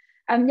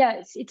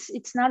yeah,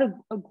 it's not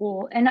a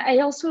goal. And I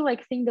also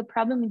like think the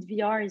problem with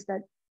VR is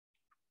that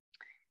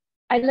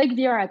I like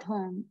VR at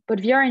home, but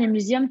VR in a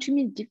museum to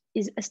me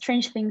is a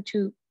strange thing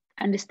to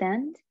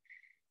understand,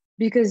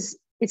 because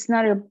it's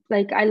not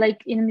like I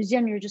like in a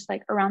museum, you're just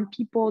like around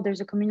people,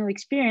 there's a communal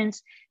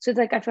experience. So it's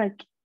like, I feel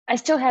like I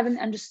still haven't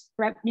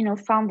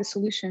found the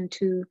solution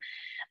to,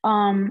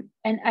 and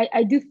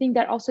I do think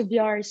that also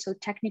VR is so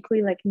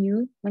technically like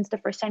new when it's the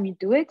first time you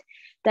do it,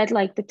 that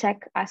like the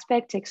tech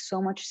aspect takes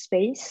so much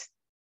space.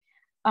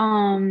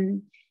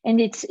 And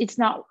it's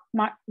not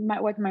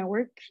what my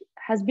work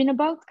has been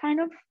about,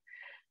 kind of.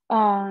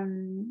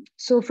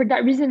 So for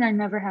that reason, I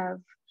never have.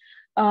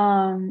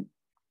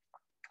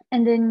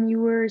 And then you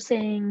were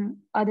saying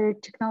other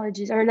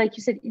technologies, or like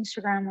you said,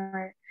 Instagram,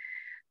 or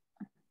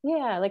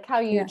yeah, like how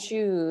you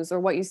choose,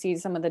 or what you see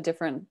some of the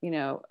different,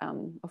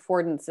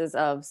 affordances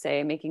of,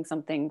 say, making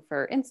something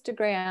for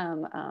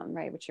Instagram,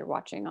 right, which you're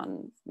watching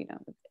on,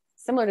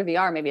 similar to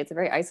VR. Maybe it's a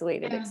very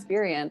isolated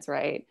experience,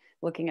 right?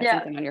 Looking at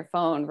something on your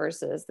phone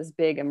versus this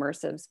big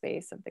immersive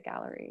space of the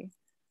gallery.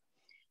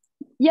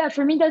 Yeah,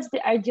 for me, that's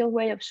the ideal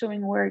way of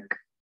showing work.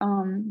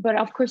 But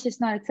of course,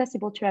 it's not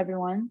accessible to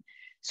everyone.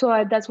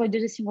 So that's why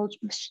there's a single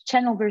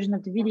channel version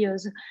of the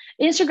videos.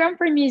 Instagram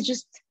for me is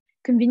just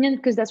convenient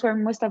because that's where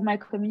most of my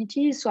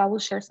community is. So I will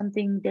share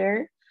something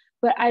there,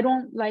 but I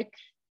don't like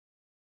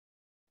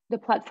the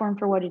platform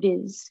for what it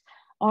is,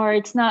 or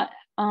it's not,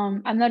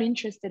 I'm not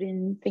interested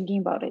in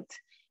thinking about it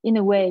in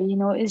a way,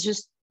 it's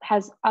just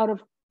has out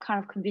of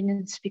kind of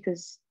convenience,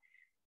 because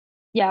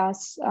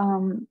yes,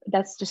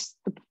 that's just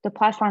the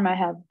platform I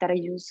have that I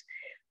use.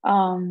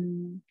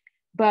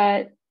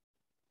 But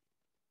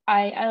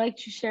I like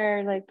to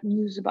share like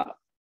news about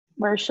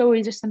where a show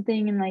is or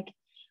something, and like,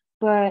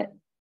 but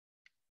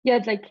yeah,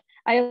 like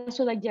I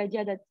also like the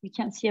idea that we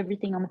can't see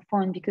everything on the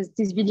phone, because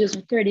these videos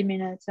are 30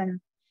 minutes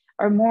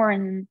or more,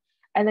 and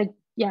I like,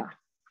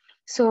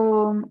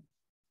 so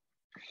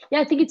yeah,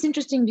 I think it's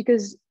interesting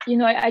because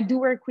I do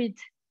work with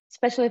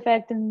special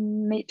effect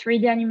and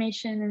 3D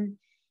animation and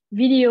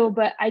video,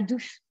 but I do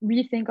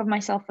really think of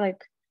myself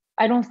like,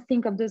 I don't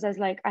think of those as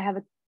like I have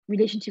a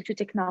relationship to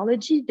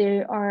technology.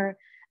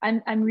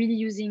 I'm really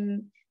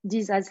using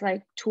these as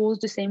like tools,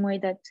 the same way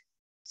that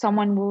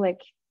someone will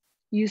like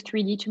use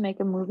 3D to make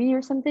a movie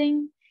or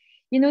something.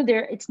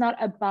 It's not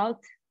about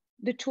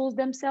the tools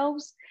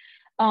themselves.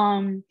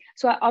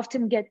 So I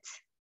often get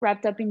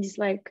wrapped up in this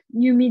like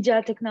new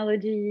media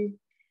technology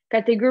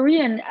category,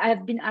 and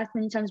I've been asked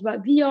many times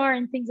about VR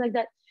and things like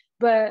that,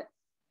 but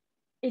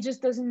it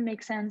just doesn't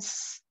make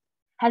sense,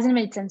 hasn't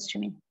made sense to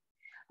me.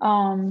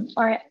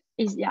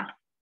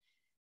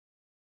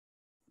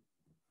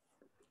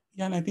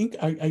 Yeah, and I think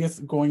I guess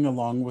going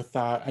along with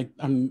that,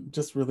 I'm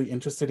just really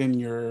interested in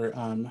your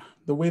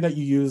the way that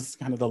you use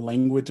kind of the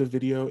language of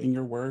video in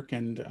your work,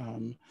 and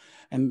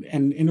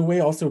in a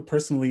way also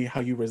personally how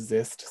you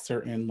resist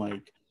certain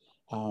like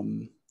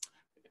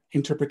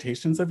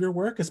interpretations of your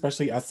work,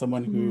 especially as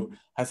someone who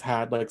has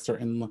had like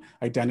certain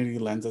identity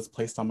lenses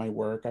placed on my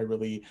work. I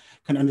really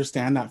can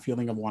understand that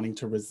feeling of wanting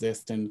to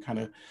resist and kind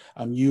of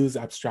use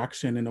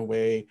abstraction in a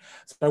way.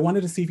 So I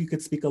wanted to see if you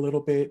could speak a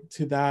little bit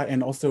to that,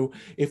 and also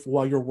if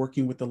while you're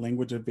working with the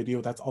language of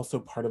video, that's also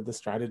part of the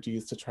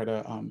strategies to try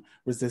to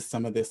resist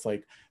some of this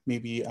like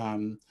maybe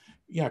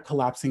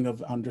collapsing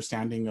of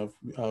understanding of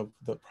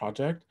the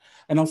project.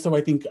 And also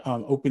I think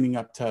opening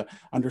up to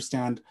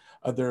understand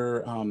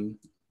other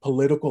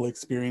political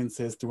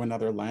experiences through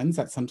another lens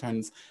that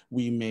sometimes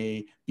we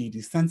may be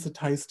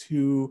desensitized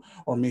to,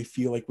 or may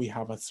feel like we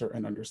have a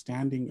certain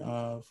understanding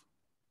of.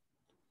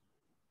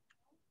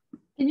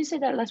 Can you say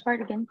that last part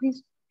again,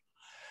 please?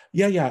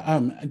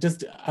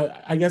 Just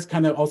I guess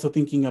kind of also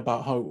thinking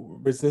about how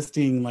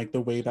resisting like the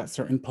way that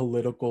certain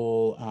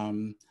political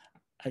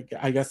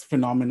I guess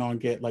phenomenon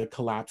get like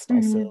collapsed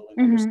also.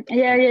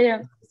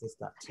 Resist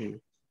that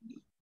too.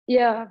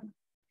 Yeah,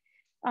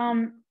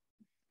 and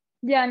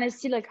I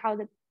see like how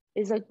that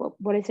is like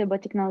what I said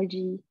about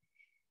technology.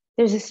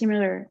 There's a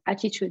similar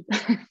attitude.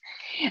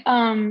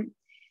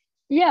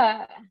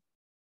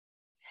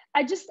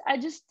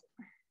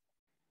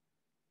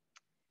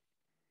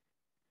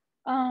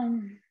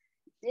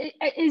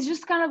 It's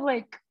just kind of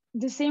like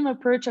the same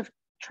approach of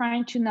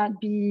trying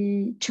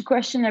to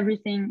question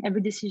everything,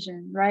 every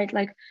decision, right?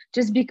 Like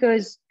just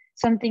because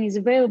something is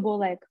available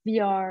like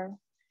VR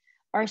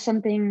or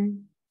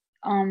something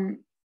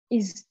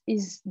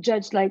is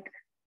judged like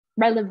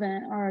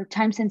relevant or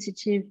time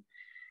sensitive.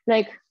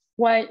 Like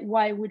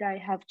why would I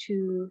have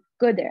to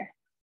go there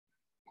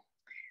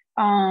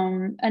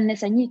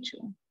unless I need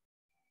to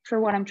for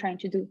what I'm trying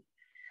to do?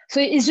 So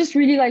it's just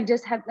really like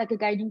just have like a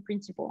guiding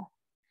principle.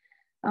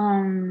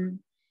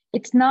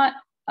 It's not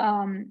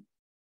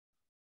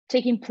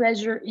taking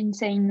pleasure in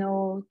saying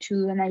no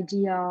to an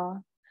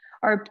idea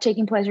or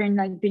taking pleasure in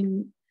like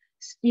being,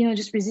 you know,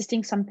 just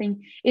resisting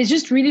something. It's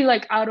just really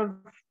like out of,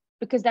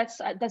 because that's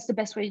the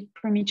best way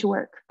for me to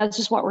work. That's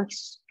just what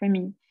works for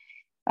me.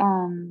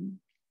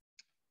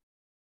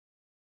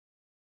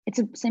 It's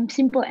a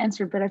simple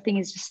answer, but I think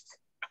it's just,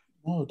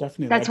 oh,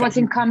 definitely. That's what's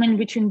in common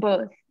between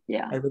both.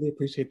 Yeah. I really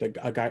appreciate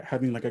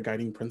having like a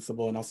guiding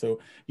principle. And also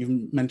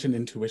you've mentioned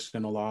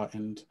intuition a lot,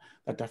 and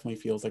that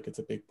definitely feels like it's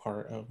a big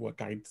part of what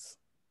guides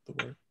the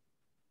work.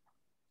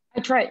 I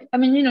try. I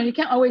mean, you know, you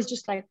can't always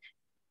just like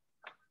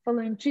follow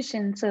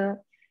intuition. So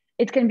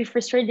it can be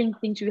frustrating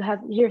thing to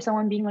hear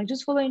someone being like,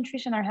 just follow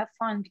intuition or have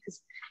fun,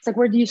 because it's like,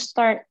 where do you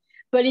start?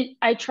 But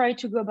I try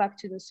to go back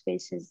to those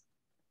spaces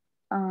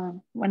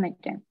when I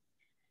can.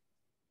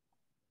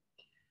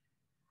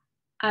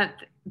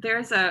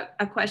 There's a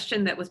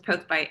question that was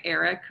posed by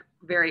Eric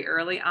very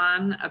early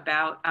on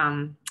about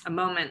a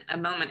moment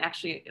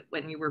actually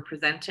when you were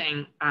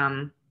presenting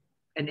an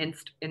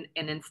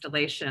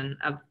installation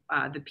of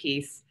the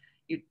piece.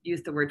 You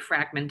used the word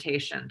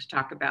fragmentation to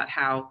talk about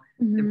how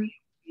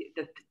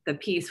the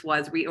piece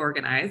was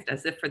reorganized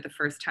as if for the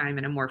first time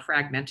in a more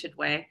fragmented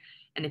way.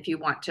 And if you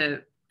want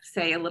to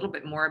say a little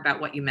bit more about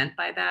what you meant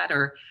by that,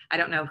 or I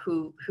don't know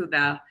who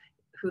the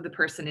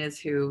person is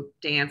who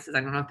dances.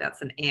 I don't know if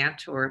that's an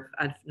aunt or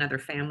another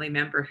family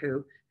member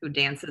who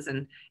dances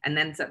and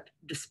ends up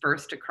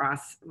dispersed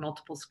across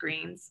multiple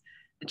screens.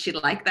 Did she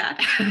like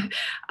that?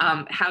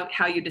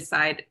 How you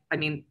decide, I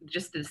mean,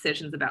 just the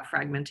decisions about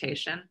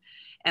fragmentation.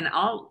 And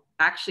I'll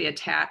actually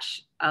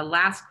attach a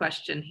last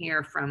question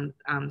here from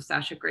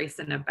Sasha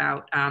Grayson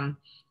about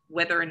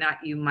whether or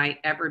not you might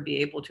ever be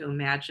able to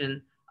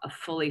imagine a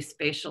fully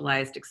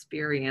spatialized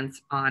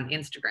experience on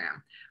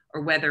Instagram,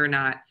 or whether or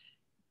not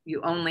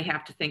you only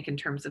have to think in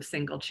terms of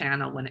single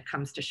channel when it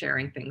comes to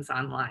sharing things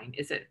online.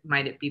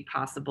 Might it be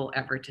possible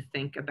ever to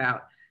think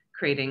about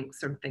creating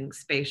something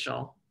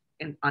spatial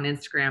on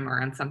Instagram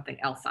or on something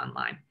else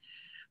online?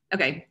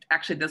 Okay,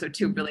 actually those are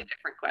two really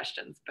different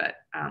questions, but.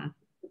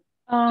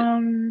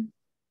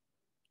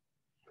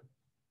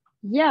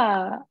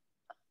 Yeah,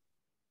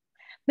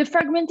 the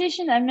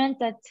fragmentation, I meant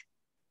that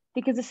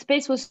because the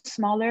space was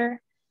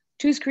smaller,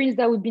 two screens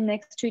that would be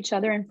next to each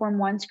other and form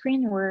one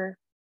screen were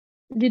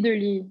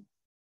literally,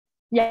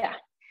 yeah.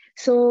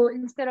 So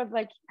instead of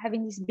like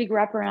having this big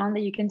wraparound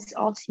that you can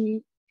all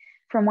see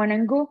from one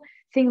angle,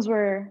 things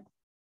were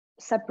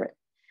separate.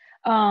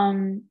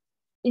 In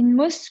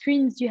most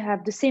screens, you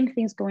have the same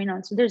things going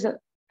on. So there's an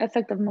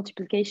effect of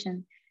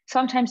multiplication.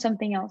 Sometimes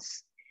something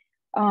else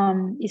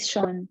is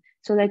shown.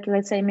 So like,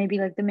 let's say maybe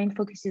like the main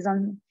focus is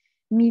on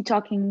me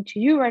talking to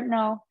you right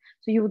now.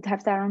 So you would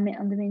have that on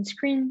the main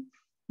screen.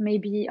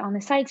 Maybe on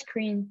the side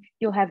screen,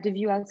 you'll have the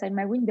view outside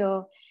my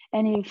window.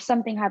 And if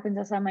something happens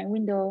outside my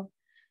window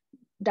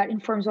that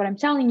informs what I'm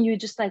telling you,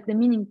 just like the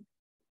meaning,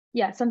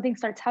 yeah, something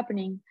starts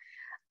happening.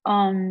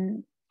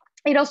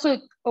 It also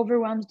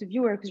overwhelms the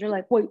viewer because you're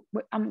like, wait,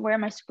 where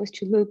am I supposed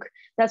to look?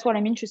 That's what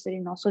I'm interested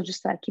in. Also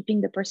just like keeping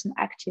the person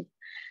active.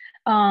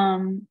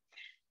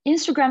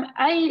 Instagram,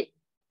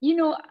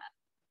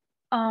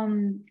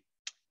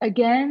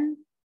 again,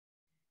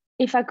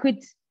 if I could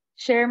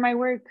share my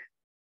work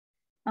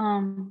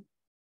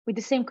with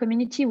the same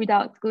community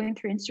without going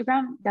through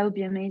Instagram, that would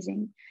be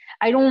amazing.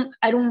 I don't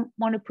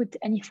want to put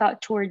any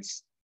thought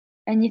towards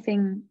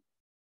anything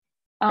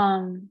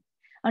on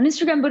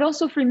Instagram, but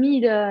also for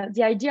me,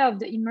 the idea of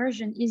the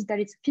immersion is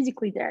that it's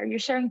physically there. You're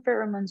sharing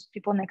pheromones with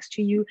people next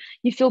to you.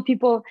 You feel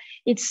people.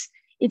 It's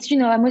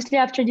mostly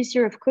after this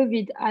year of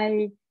COVID,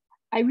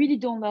 I really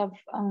don't love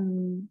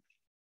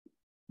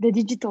the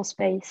digital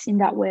space in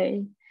that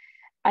way.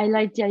 I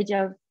like the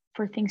idea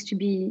for things to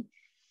be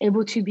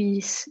able to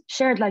be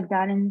shared like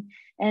that.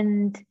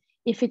 And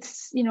if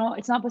it's,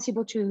 it's not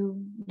possible to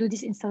do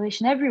this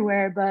installation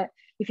everywhere, but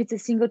if it's a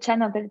single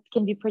channel that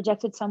can be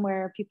projected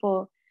somewhere,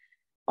 people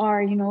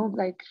are,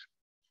 like,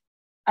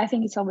 I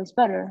think it's always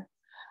better.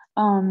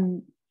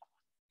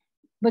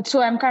 But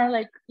so I'm kind of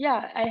like,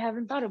 yeah, I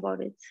haven't thought about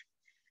it.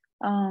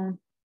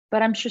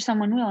 But I'm sure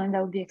someone will, and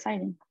that would be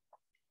exciting.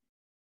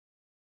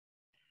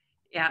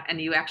 Yeah,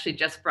 and you actually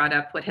just brought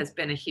up what has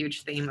been a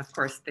huge theme, of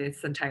course,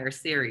 this entire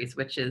series,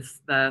 which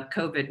is the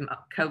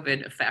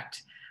COVID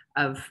effect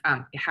of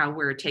how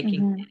we're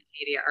taking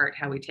media art,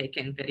 how we take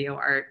in video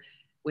art,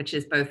 which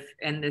is both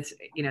in this,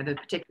 the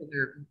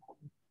particular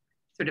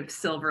sort of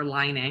silver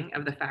lining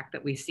of the fact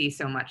that we see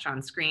so much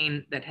on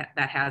screen that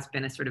has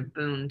been a sort of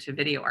boon to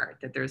video art,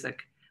 that there's a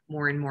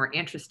more and more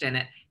interest in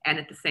it, and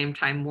at the same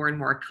time more and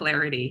more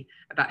clarity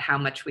about how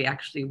much we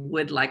actually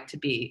would like to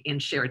be in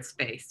shared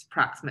space,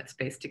 proximate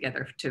space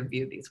together to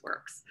view these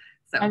works.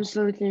 So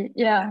absolutely,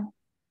 yeah.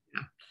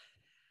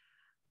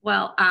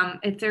 Well,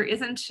 if there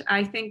isn't,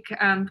 I think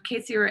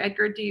Casey or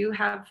Edgar, do you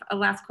have a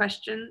last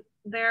question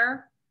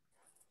there?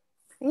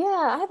 Yeah,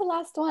 I have a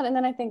last one. And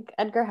then I think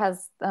Edgar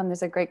has,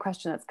 there's a great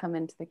question that's come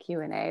into the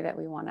Q&A that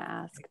we want to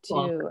ask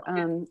too.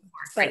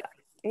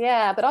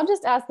 But I'll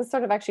just ask, this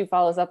sort of actually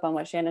follows up on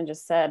what Shannon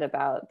just said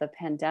about the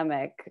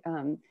pandemic.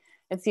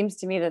 It seems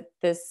to me that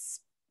this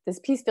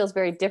piece feels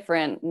very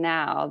different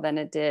now than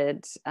it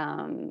did,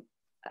 over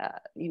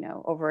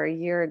a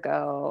year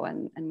ago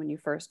and when you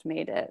first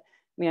made it.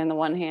 I mean, on the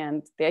one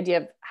hand, the idea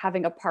of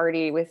having a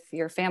party with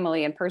your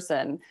family in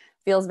person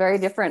feels very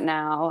different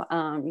now,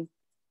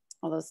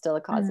 although still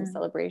a cause of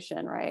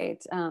celebration,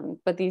 right?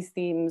 But these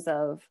themes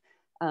of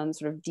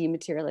sort of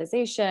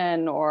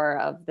dematerialization or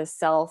of the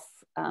self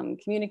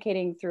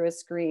communicating through a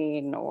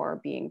screen or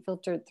being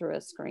filtered through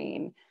a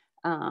screen,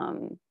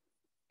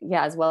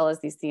 as well as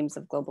these themes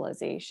of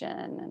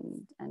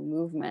globalization and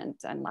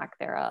movement and lack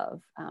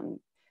thereof,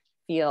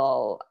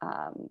 feel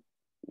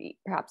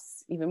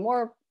perhaps even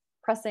more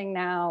pressing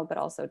now, but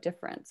also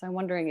different. So I'm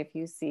wondering if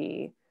you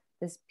see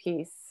this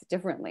piece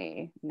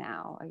differently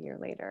now, a year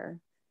later,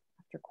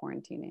 after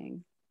quarantining.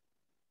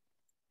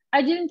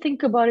 I didn't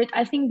think about it.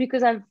 I think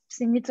because I've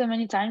seen it so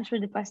many times for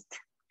the past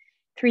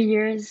 3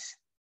 years,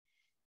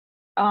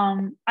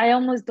 I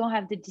almost don't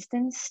have the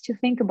distance to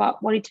think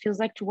about what it feels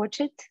like to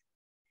watch it.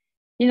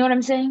 You know what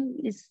I'm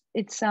saying?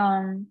 It's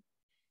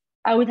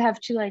I would have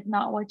to like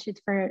not watch it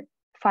for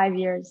 5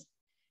 years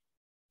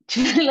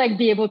to like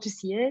be able to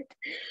see it.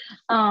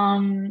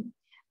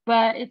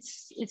 But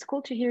it's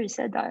cool to hear you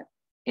said that.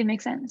 It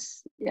makes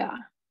sense. Yeah.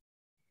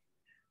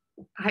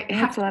 It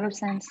makes a lot of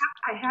sense.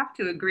 I have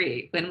to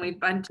agree. When we've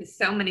been to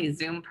so many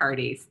Zoom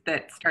parties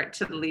that start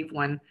to leave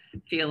one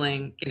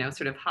feeling,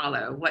 sort of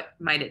hollow, what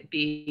might it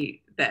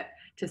be that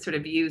to sort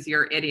of use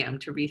your idiom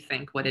to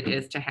rethink what it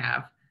is to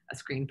have a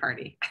screen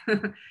party?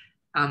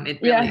 It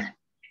really,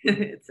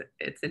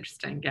 it's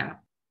interesting. Yeah.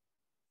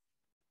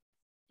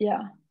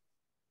 Yeah.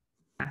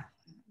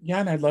 Yeah,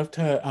 and I'd love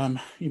to,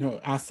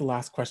 ask the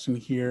last question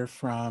here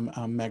from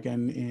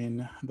Megan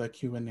in the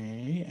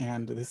Q&A.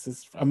 And this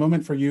is a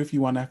moment for you if you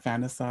want to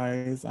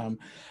fantasize.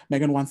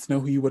 Megan wants to know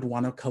who you would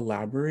want to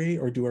collaborate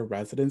or do a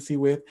residency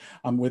with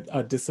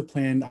a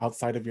discipline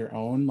outside of your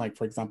own, like,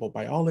 for example,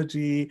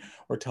 biology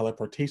or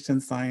teleportation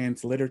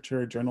science,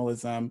 literature,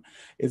 journalism.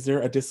 Is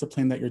there a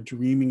discipline that you're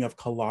dreaming of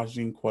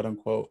collaging, quote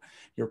unquote,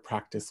 your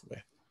practice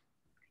with?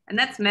 And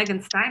that's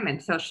Megan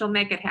Steinman, so she'll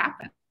make it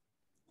happen.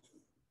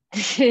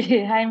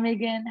 Hi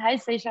Megan. Hi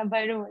Seisha,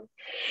 by the way.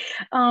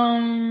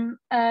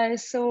 I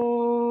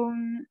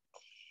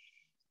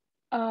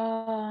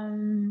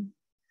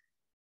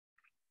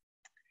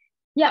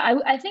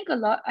think a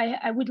lot.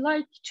 I would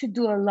like to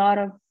do a lot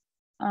of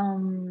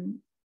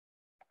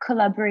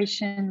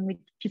collaboration with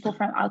people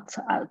from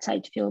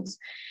outside fields.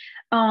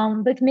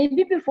 But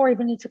maybe before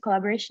even it's a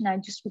collaboration,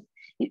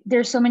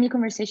 there's so many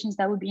conversations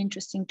that would be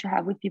interesting to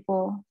have with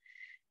people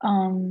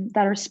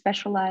that are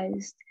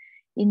specialized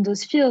in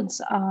those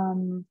fields.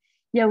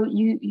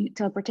 You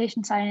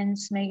teleportation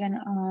science,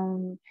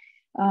 Megan,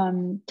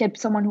 kept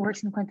someone who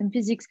works in quantum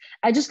physics.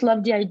 I just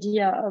love the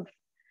idea of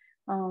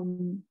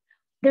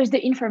there's the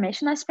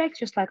information aspect,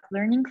 just like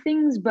learning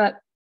things,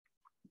 but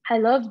I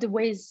love the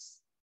ways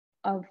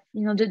of the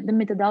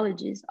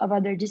methodologies of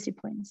other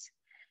disciplines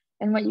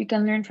and what you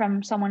can learn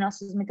from someone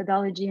else's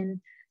methodology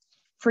and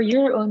for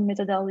your own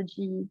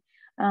methodology.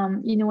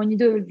 When you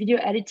do video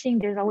editing,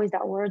 there's always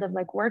that word of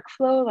like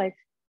workflow, like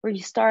where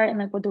you start and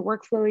like what the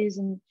workflow is.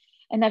 And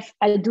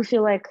I do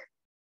feel like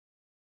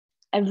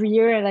every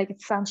year, like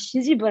it sounds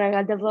cheesy, but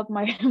I develop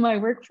my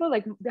workflow,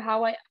 like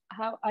how I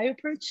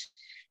approach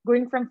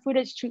going from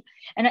footage to,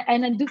 and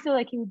I do feel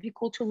like it would be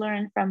cool to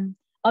learn from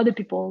other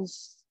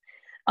people's.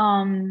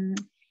 I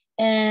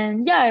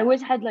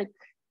always had like,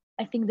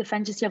 I think the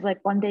fantasy of like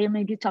one day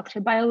maybe talk to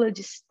a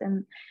biologist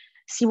and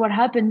see what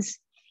happens.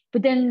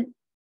 But then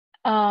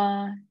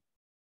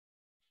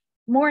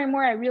more and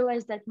more I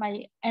realized that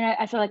I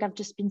feel like I've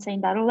just been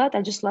saying that a lot.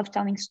 I just love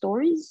telling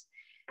stories.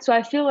 So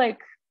I feel like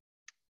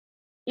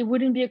it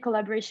wouldn't be a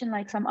collaboration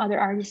like some other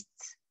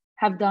artists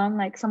have done,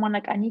 like someone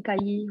like Anika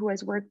Yi, who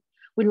has worked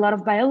with a lot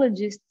of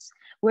biologists,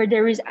 where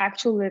there is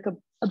actually like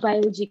a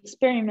biology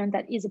experiment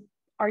that is an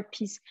art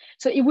piece.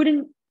 So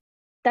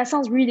that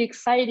sounds really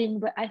exciting,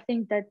 but I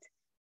think that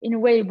in a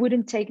way it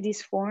wouldn't take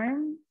this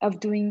form of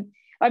doing,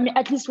 I mean,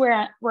 at least where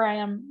I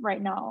am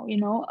right now,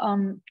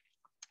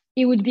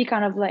 it would be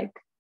kind of like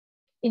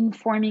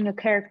informing a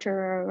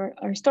character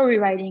or story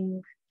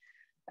writing.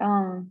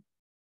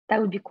 That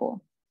would be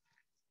cool.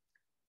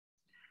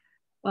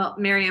 Well,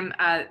 Meriem,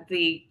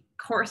 the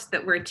course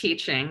that we're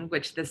teaching,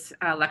 which this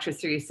lecture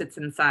series sits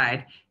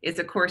inside, is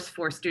a course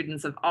for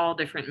students of all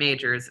different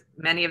majors,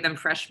 many of them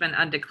freshmen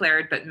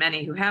undeclared, but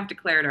many who have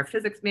declared are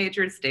physics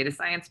majors, data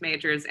science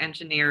majors,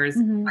 engineers,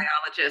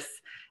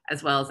 biologists,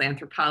 as well as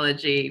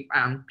anthropology,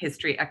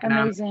 history,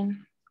 economics.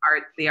 Amazing.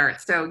 The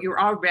arts. So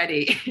you're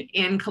already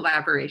in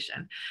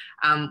collaboration,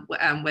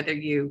 whether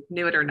you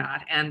knew it or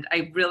not. And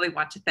I really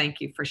want to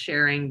thank you for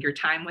sharing your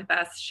time with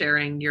us,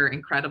 sharing your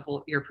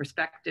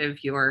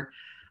perspective, your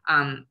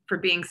for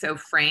being so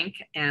frank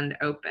and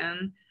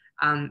open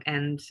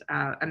and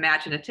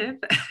imaginative,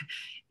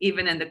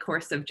 even in the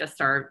course of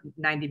just our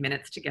 90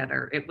 minutes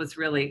together. It was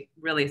really,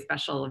 really a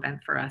special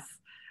event for us.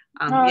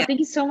 Yeah. Thank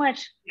you so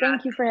much. Yeah.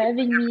 Thank you for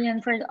having me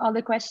and for all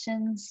the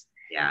questions.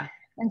 Yeah.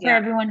 And for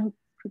everyone who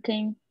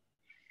came.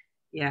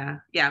 Yeah.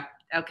 Yeah.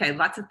 Okay.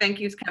 Lots of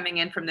thank yous coming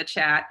in from the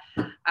chat.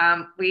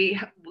 We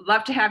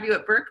love to have you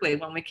at Berkeley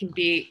when we can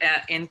be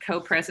in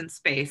co-present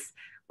space.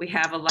 We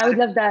have a lot of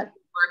love that.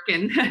 Work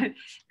in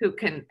who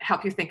can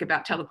help you think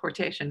about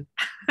teleportation.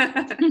 Okay.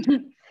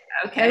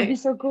 That would be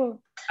so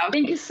cool. Okay.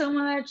 Thank you so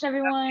much,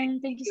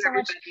 everyone. Thank you so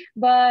much.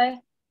 Bye.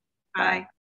 Bye.